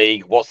win the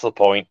league, what's the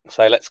point?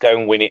 So let's go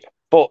and win it.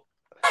 But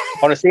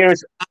on a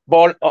serious...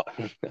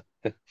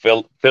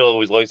 Phil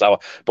always loses that one.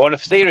 But on a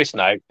serious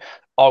note,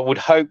 I would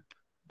hope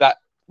that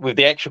with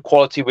the extra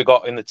quality we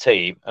got in the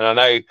team, and I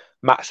know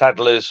Matt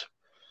Sadler's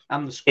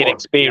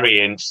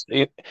inexperience,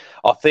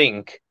 I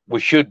think we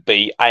should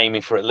be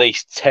aiming for at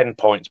least 10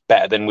 points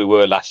better than we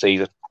were last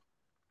season.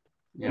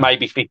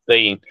 Maybe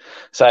 15.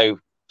 So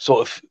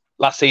sort of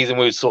last season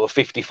we were sort of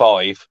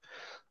 55.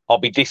 I'll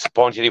be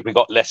disappointed if we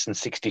got less than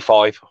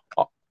 65.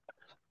 I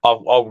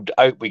would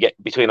hope we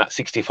get between that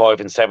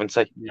 65 and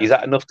 70. Is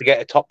that enough to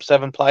get a top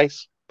 7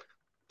 place?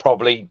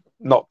 Probably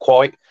not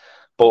quite,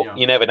 but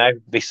you never know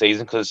this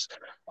season because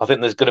I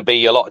think there's going to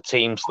be a lot of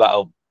teams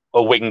that'll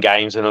win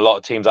games and a lot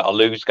of teams that'll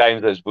lose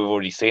games, as we've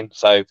already seen.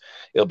 So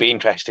it'll be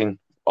interesting.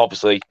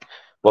 Obviously,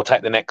 we'll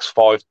take the next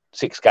 5-6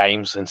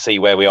 games and see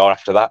where we are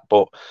after that.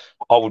 But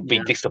I would be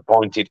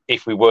disappointed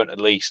if we weren't at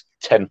least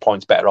 10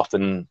 points better off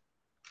than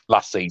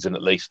last season,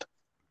 at least.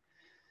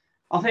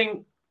 I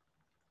think,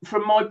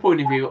 from my point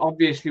of view,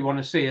 obviously want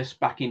to see us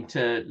back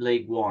into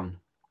League One,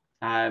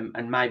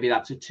 and maybe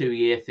that's a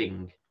 2-year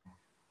thing.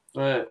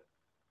 But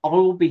I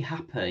will be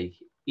happy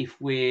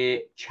if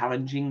we're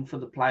challenging for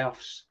the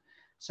playoffs.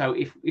 So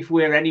if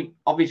we're in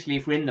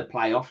the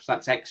playoffs,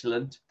 that's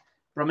excellent.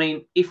 But I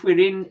mean, if we're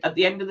in at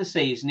the end of the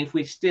season, if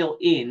we're still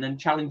in and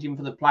challenging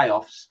for the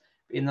playoffs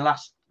in the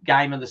last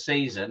game of the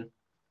season,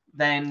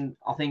 then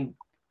I think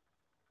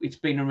it's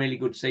been a really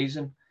good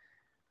season.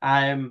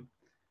 I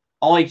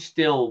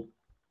still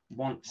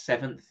want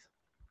 7th,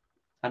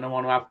 and I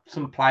want to have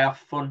some playoff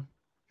fun.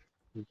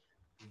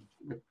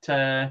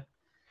 But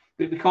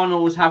we can't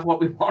always have what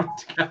we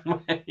want, can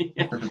we?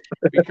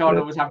 We can't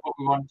always have what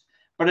we want.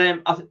 But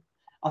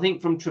I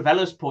think from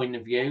Trevella's point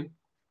of view,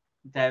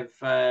 they've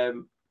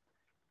done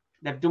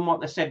what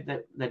they said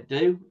that they'd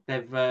do.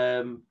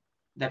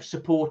 They've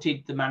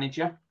supported the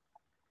manager.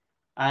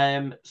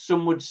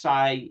 Some would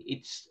say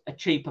it's a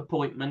cheap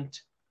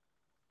appointment,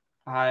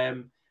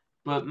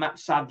 but Matt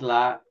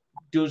Sadler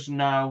does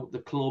know the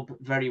club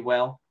very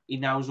well. He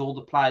knows all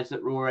the players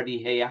that are already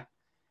here.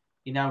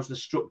 He knows the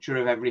structure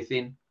of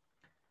everything.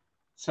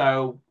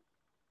 So,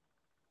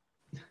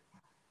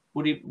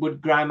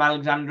 would Graham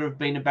Alexander have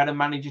been a better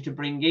manager to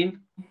bring in?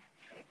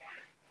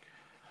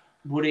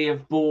 would he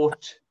have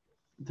bought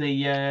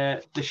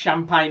the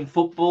champagne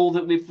football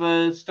that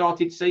we've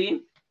started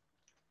seeing?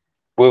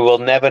 We will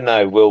never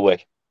know, will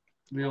we?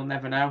 We'll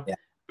never know. Yeah.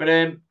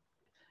 But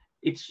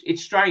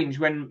it's strange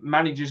when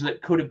managers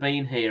that could have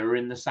been here are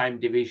in the same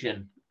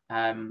division,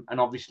 and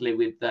obviously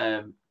with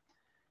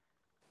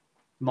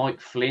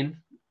Mike Flynn.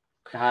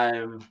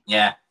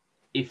 Yeah,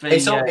 if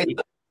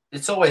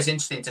it's always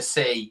interesting to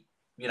see,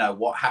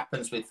 what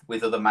happens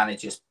with other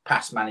managers,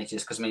 past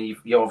managers, because I mean,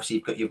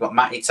 you've got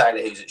Matty Taylor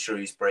who's at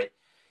Shrewsbury,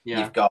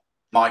 you've got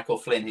Michael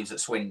Flynn who's at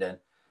Swindon,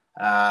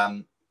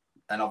 and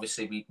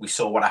obviously we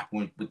saw what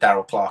happened with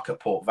Darrell Clarke at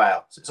Port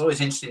Vale. So it's always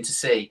interesting to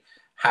see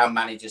how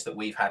managers that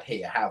we've had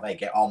here, how they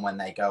get on when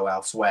they go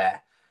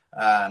elsewhere,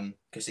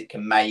 because it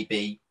can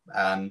maybe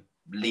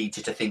lead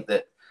you to think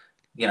that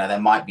there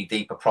might be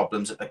deeper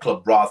problems at the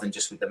club rather than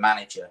just with the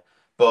manager.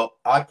 But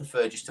I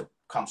prefer just to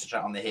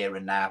concentrate on the here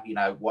and now.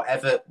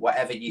 Whatever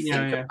you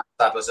think of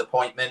Sadler's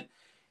appointment,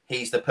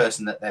 he's the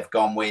person that they've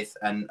gone with,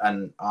 and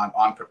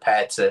I'm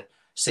prepared to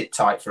sit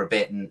tight for a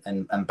bit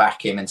and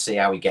back him and see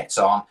how he gets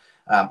on.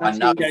 I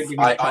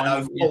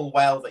know full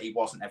well that he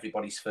wasn't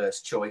everybody's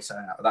first choice.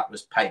 That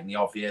was patently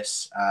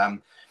obvious,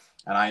 and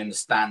I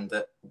understand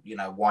that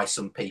why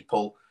some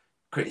people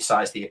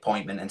criticised the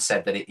appointment and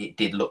said that it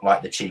did look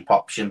like the cheap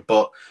option.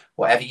 But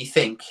whatever you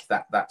think,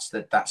 that's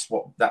the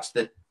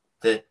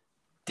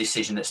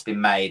decision that's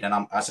been made. And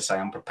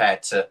I'm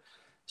prepared to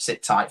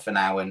sit tight for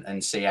now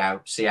and see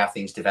how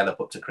things develop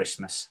up to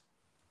Christmas.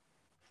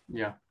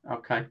 Yeah.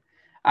 Okay.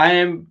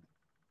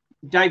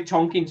 Dave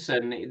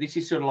Tonkinson, this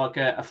is sort of like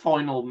a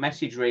final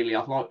message, really.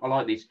 I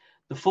like this.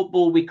 The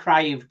football we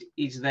craved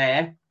is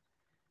there.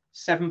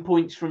 7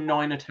 points from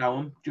 9 at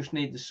home. Just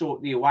need to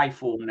sort the away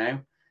form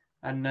now.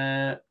 And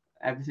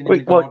everything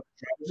in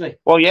the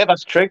well, yeah,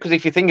 that's true. Because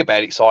if you think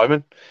about it,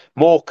 Simon,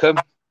 Morecambe,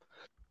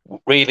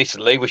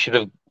 realistically, we should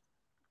have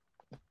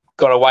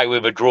got away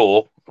with a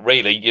draw.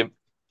 Really,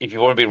 if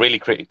you want to be really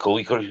critical,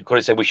 you could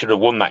have said we should have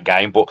won that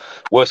game. But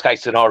worst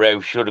case scenario,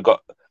 we should have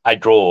got a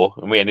draw,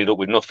 and we ended up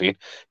with nothing.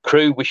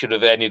 Crewe, we should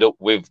have ended up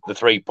with the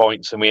 3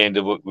 points, and we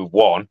ended up with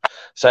 1.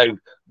 So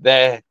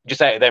they're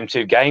just out of them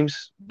 2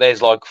 games.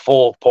 There's like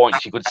 4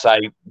 points you could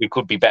say we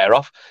could be better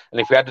off. And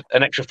if we had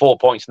an extra 4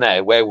 points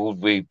now, where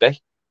would we be?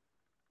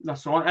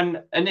 That's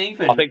right. And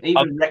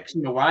even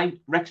Wrexham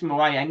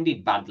away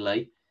ended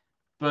badly,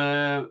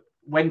 but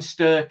when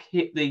Stirk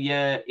hit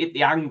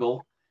the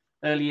angle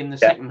early in the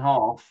second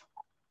half,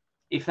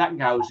 if that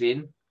goes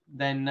in,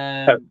 then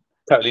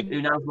totally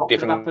who knows what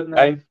could happen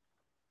there.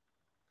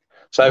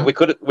 So we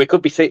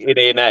could be sitting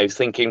here now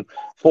thinking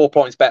 4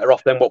 points better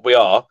off than what we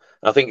are.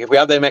 I think if we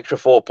had them extra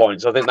 4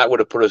 points, I think that would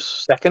have put us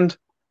second.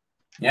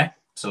 Yeah,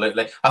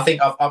 absolutely. I think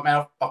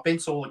I've been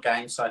to all the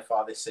games so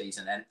far this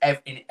season, and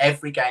in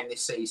every game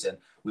this season,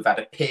 we've had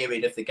a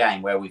period of the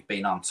game where we've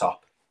been on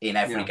top in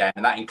every game,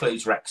 and that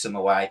includes Wrexham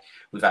away.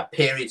 We've had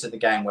periods of the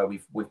game where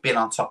we've been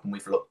on top and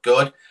we've looked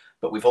good,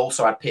 but we've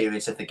also had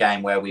periods of the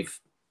game where we've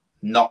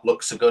not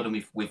looked so good and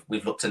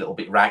we've looked a little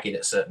bit ragged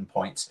at certain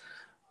points.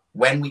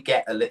 When we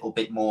get a little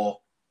bit more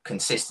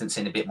consistency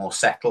and a bit more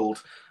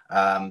settled,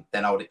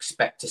 then I would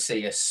expect to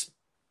see us,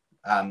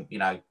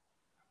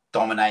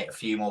 dominate a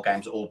few more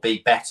games or be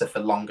better for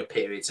longer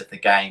periods of the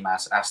game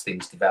as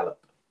things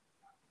develop.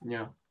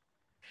 Yeah,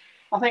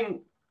 I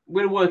think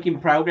we're a work in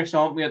progress,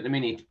 aren't we, at the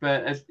minute?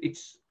 But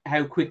it's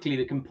how quickly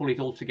they can pull it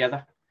all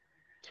together.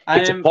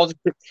 It's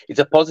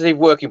a positive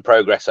work in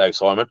progress, though,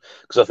 Simon,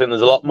 because I think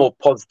there's a lot more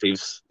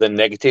positives than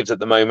negatives at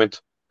the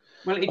moment.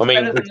 Well,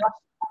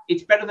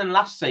 it's better than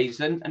last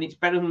season, and it's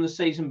better than the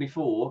season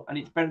before, and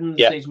it's better than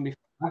the season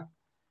before.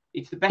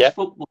 It's the best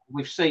football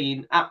we've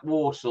seen at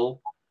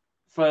Walsall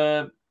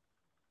for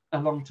a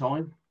long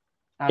time.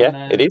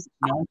 And, it is.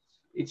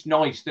 It's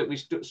nice that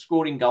we're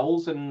scoring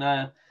goals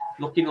and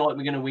looking like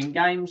we're going to win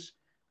games.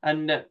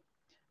 And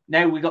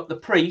now we've got the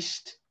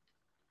priest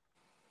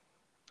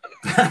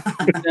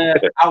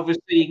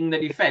overseeing the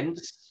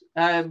defence.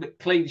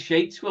 Clean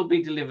sheets will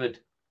be delivered.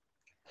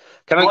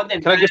 Can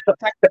I just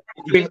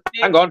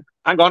hang on?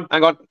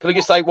 Can I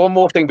just say one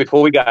more thing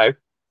before we go?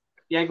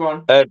 Yeah, go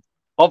on.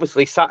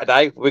 Obviously,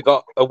 Saturday we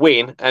got a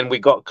win and we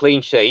got a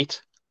clean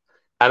sheet,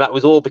 and that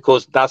was all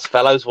because Daz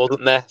Fellows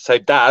wasn't there. So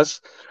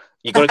Daz,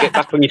 you got to get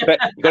back on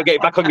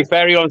your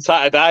ferry on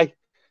Saturday,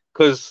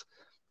 because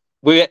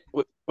when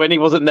he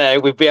wasn't there,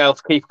 we'd be able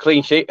to keep a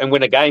clean sheet and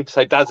win a game.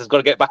 So Daz has got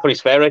to get back on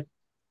his ferry.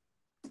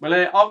 Well,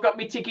 I've got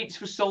my tickets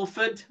for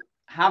Salford.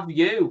 Have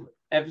you?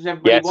 Is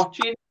everybody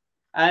watching?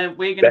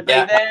 We're going to be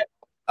there.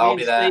 I'll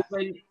be there.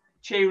 Stephen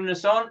cheering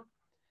us on.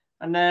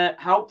 And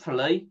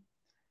hopefully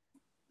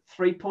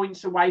 3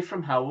 points away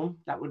from home.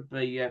 That would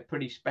be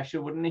pretty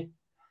special, wouldn't it?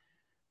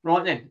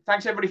 Right then.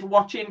 Thanks, everybody, for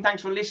watching.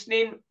 Thanks for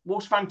listening.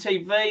 Wolves Fan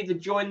TV, the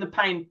Joy and the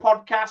Pain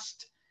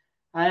podcast.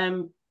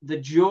 The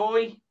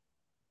Joy,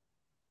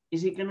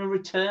 is it going to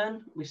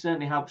return? We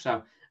certainly hope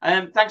so.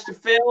 Thanks to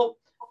Phil.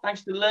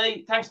 Thanks to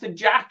Lee. Thanks to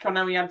Jack. I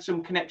know he had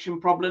some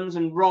connection problems.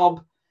 And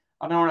Rob.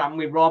 I don't know what happened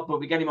with Rob, but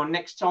we get him on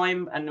next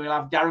time. And we'll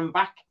have Darren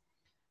back.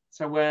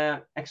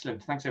 So,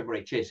 excellent. Thanks,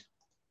 everybody. Cheers.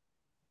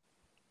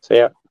 See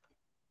ya.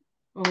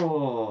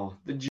 Oh,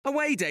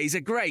 Away days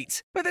are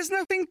great, but there's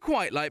nothing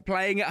quite like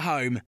playing at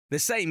home. The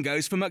same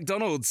goes for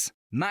McDonald's.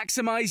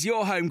 Maximise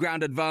your home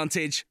ground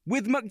advantage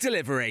with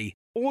McDelivery.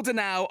 Order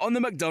now on the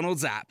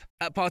McDonald's app.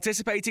 At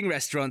participating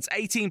restaurants,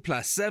 18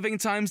 plus, serving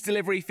times,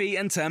 delivery fee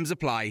and terms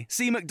apply.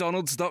 See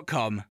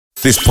mcdonalds.com.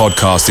 This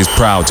podcast is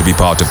proud to be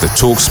part of the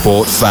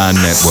TalkSport Fan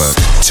Network.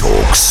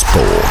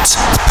 TalkSport.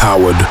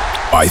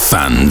 Powered by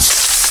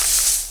fans.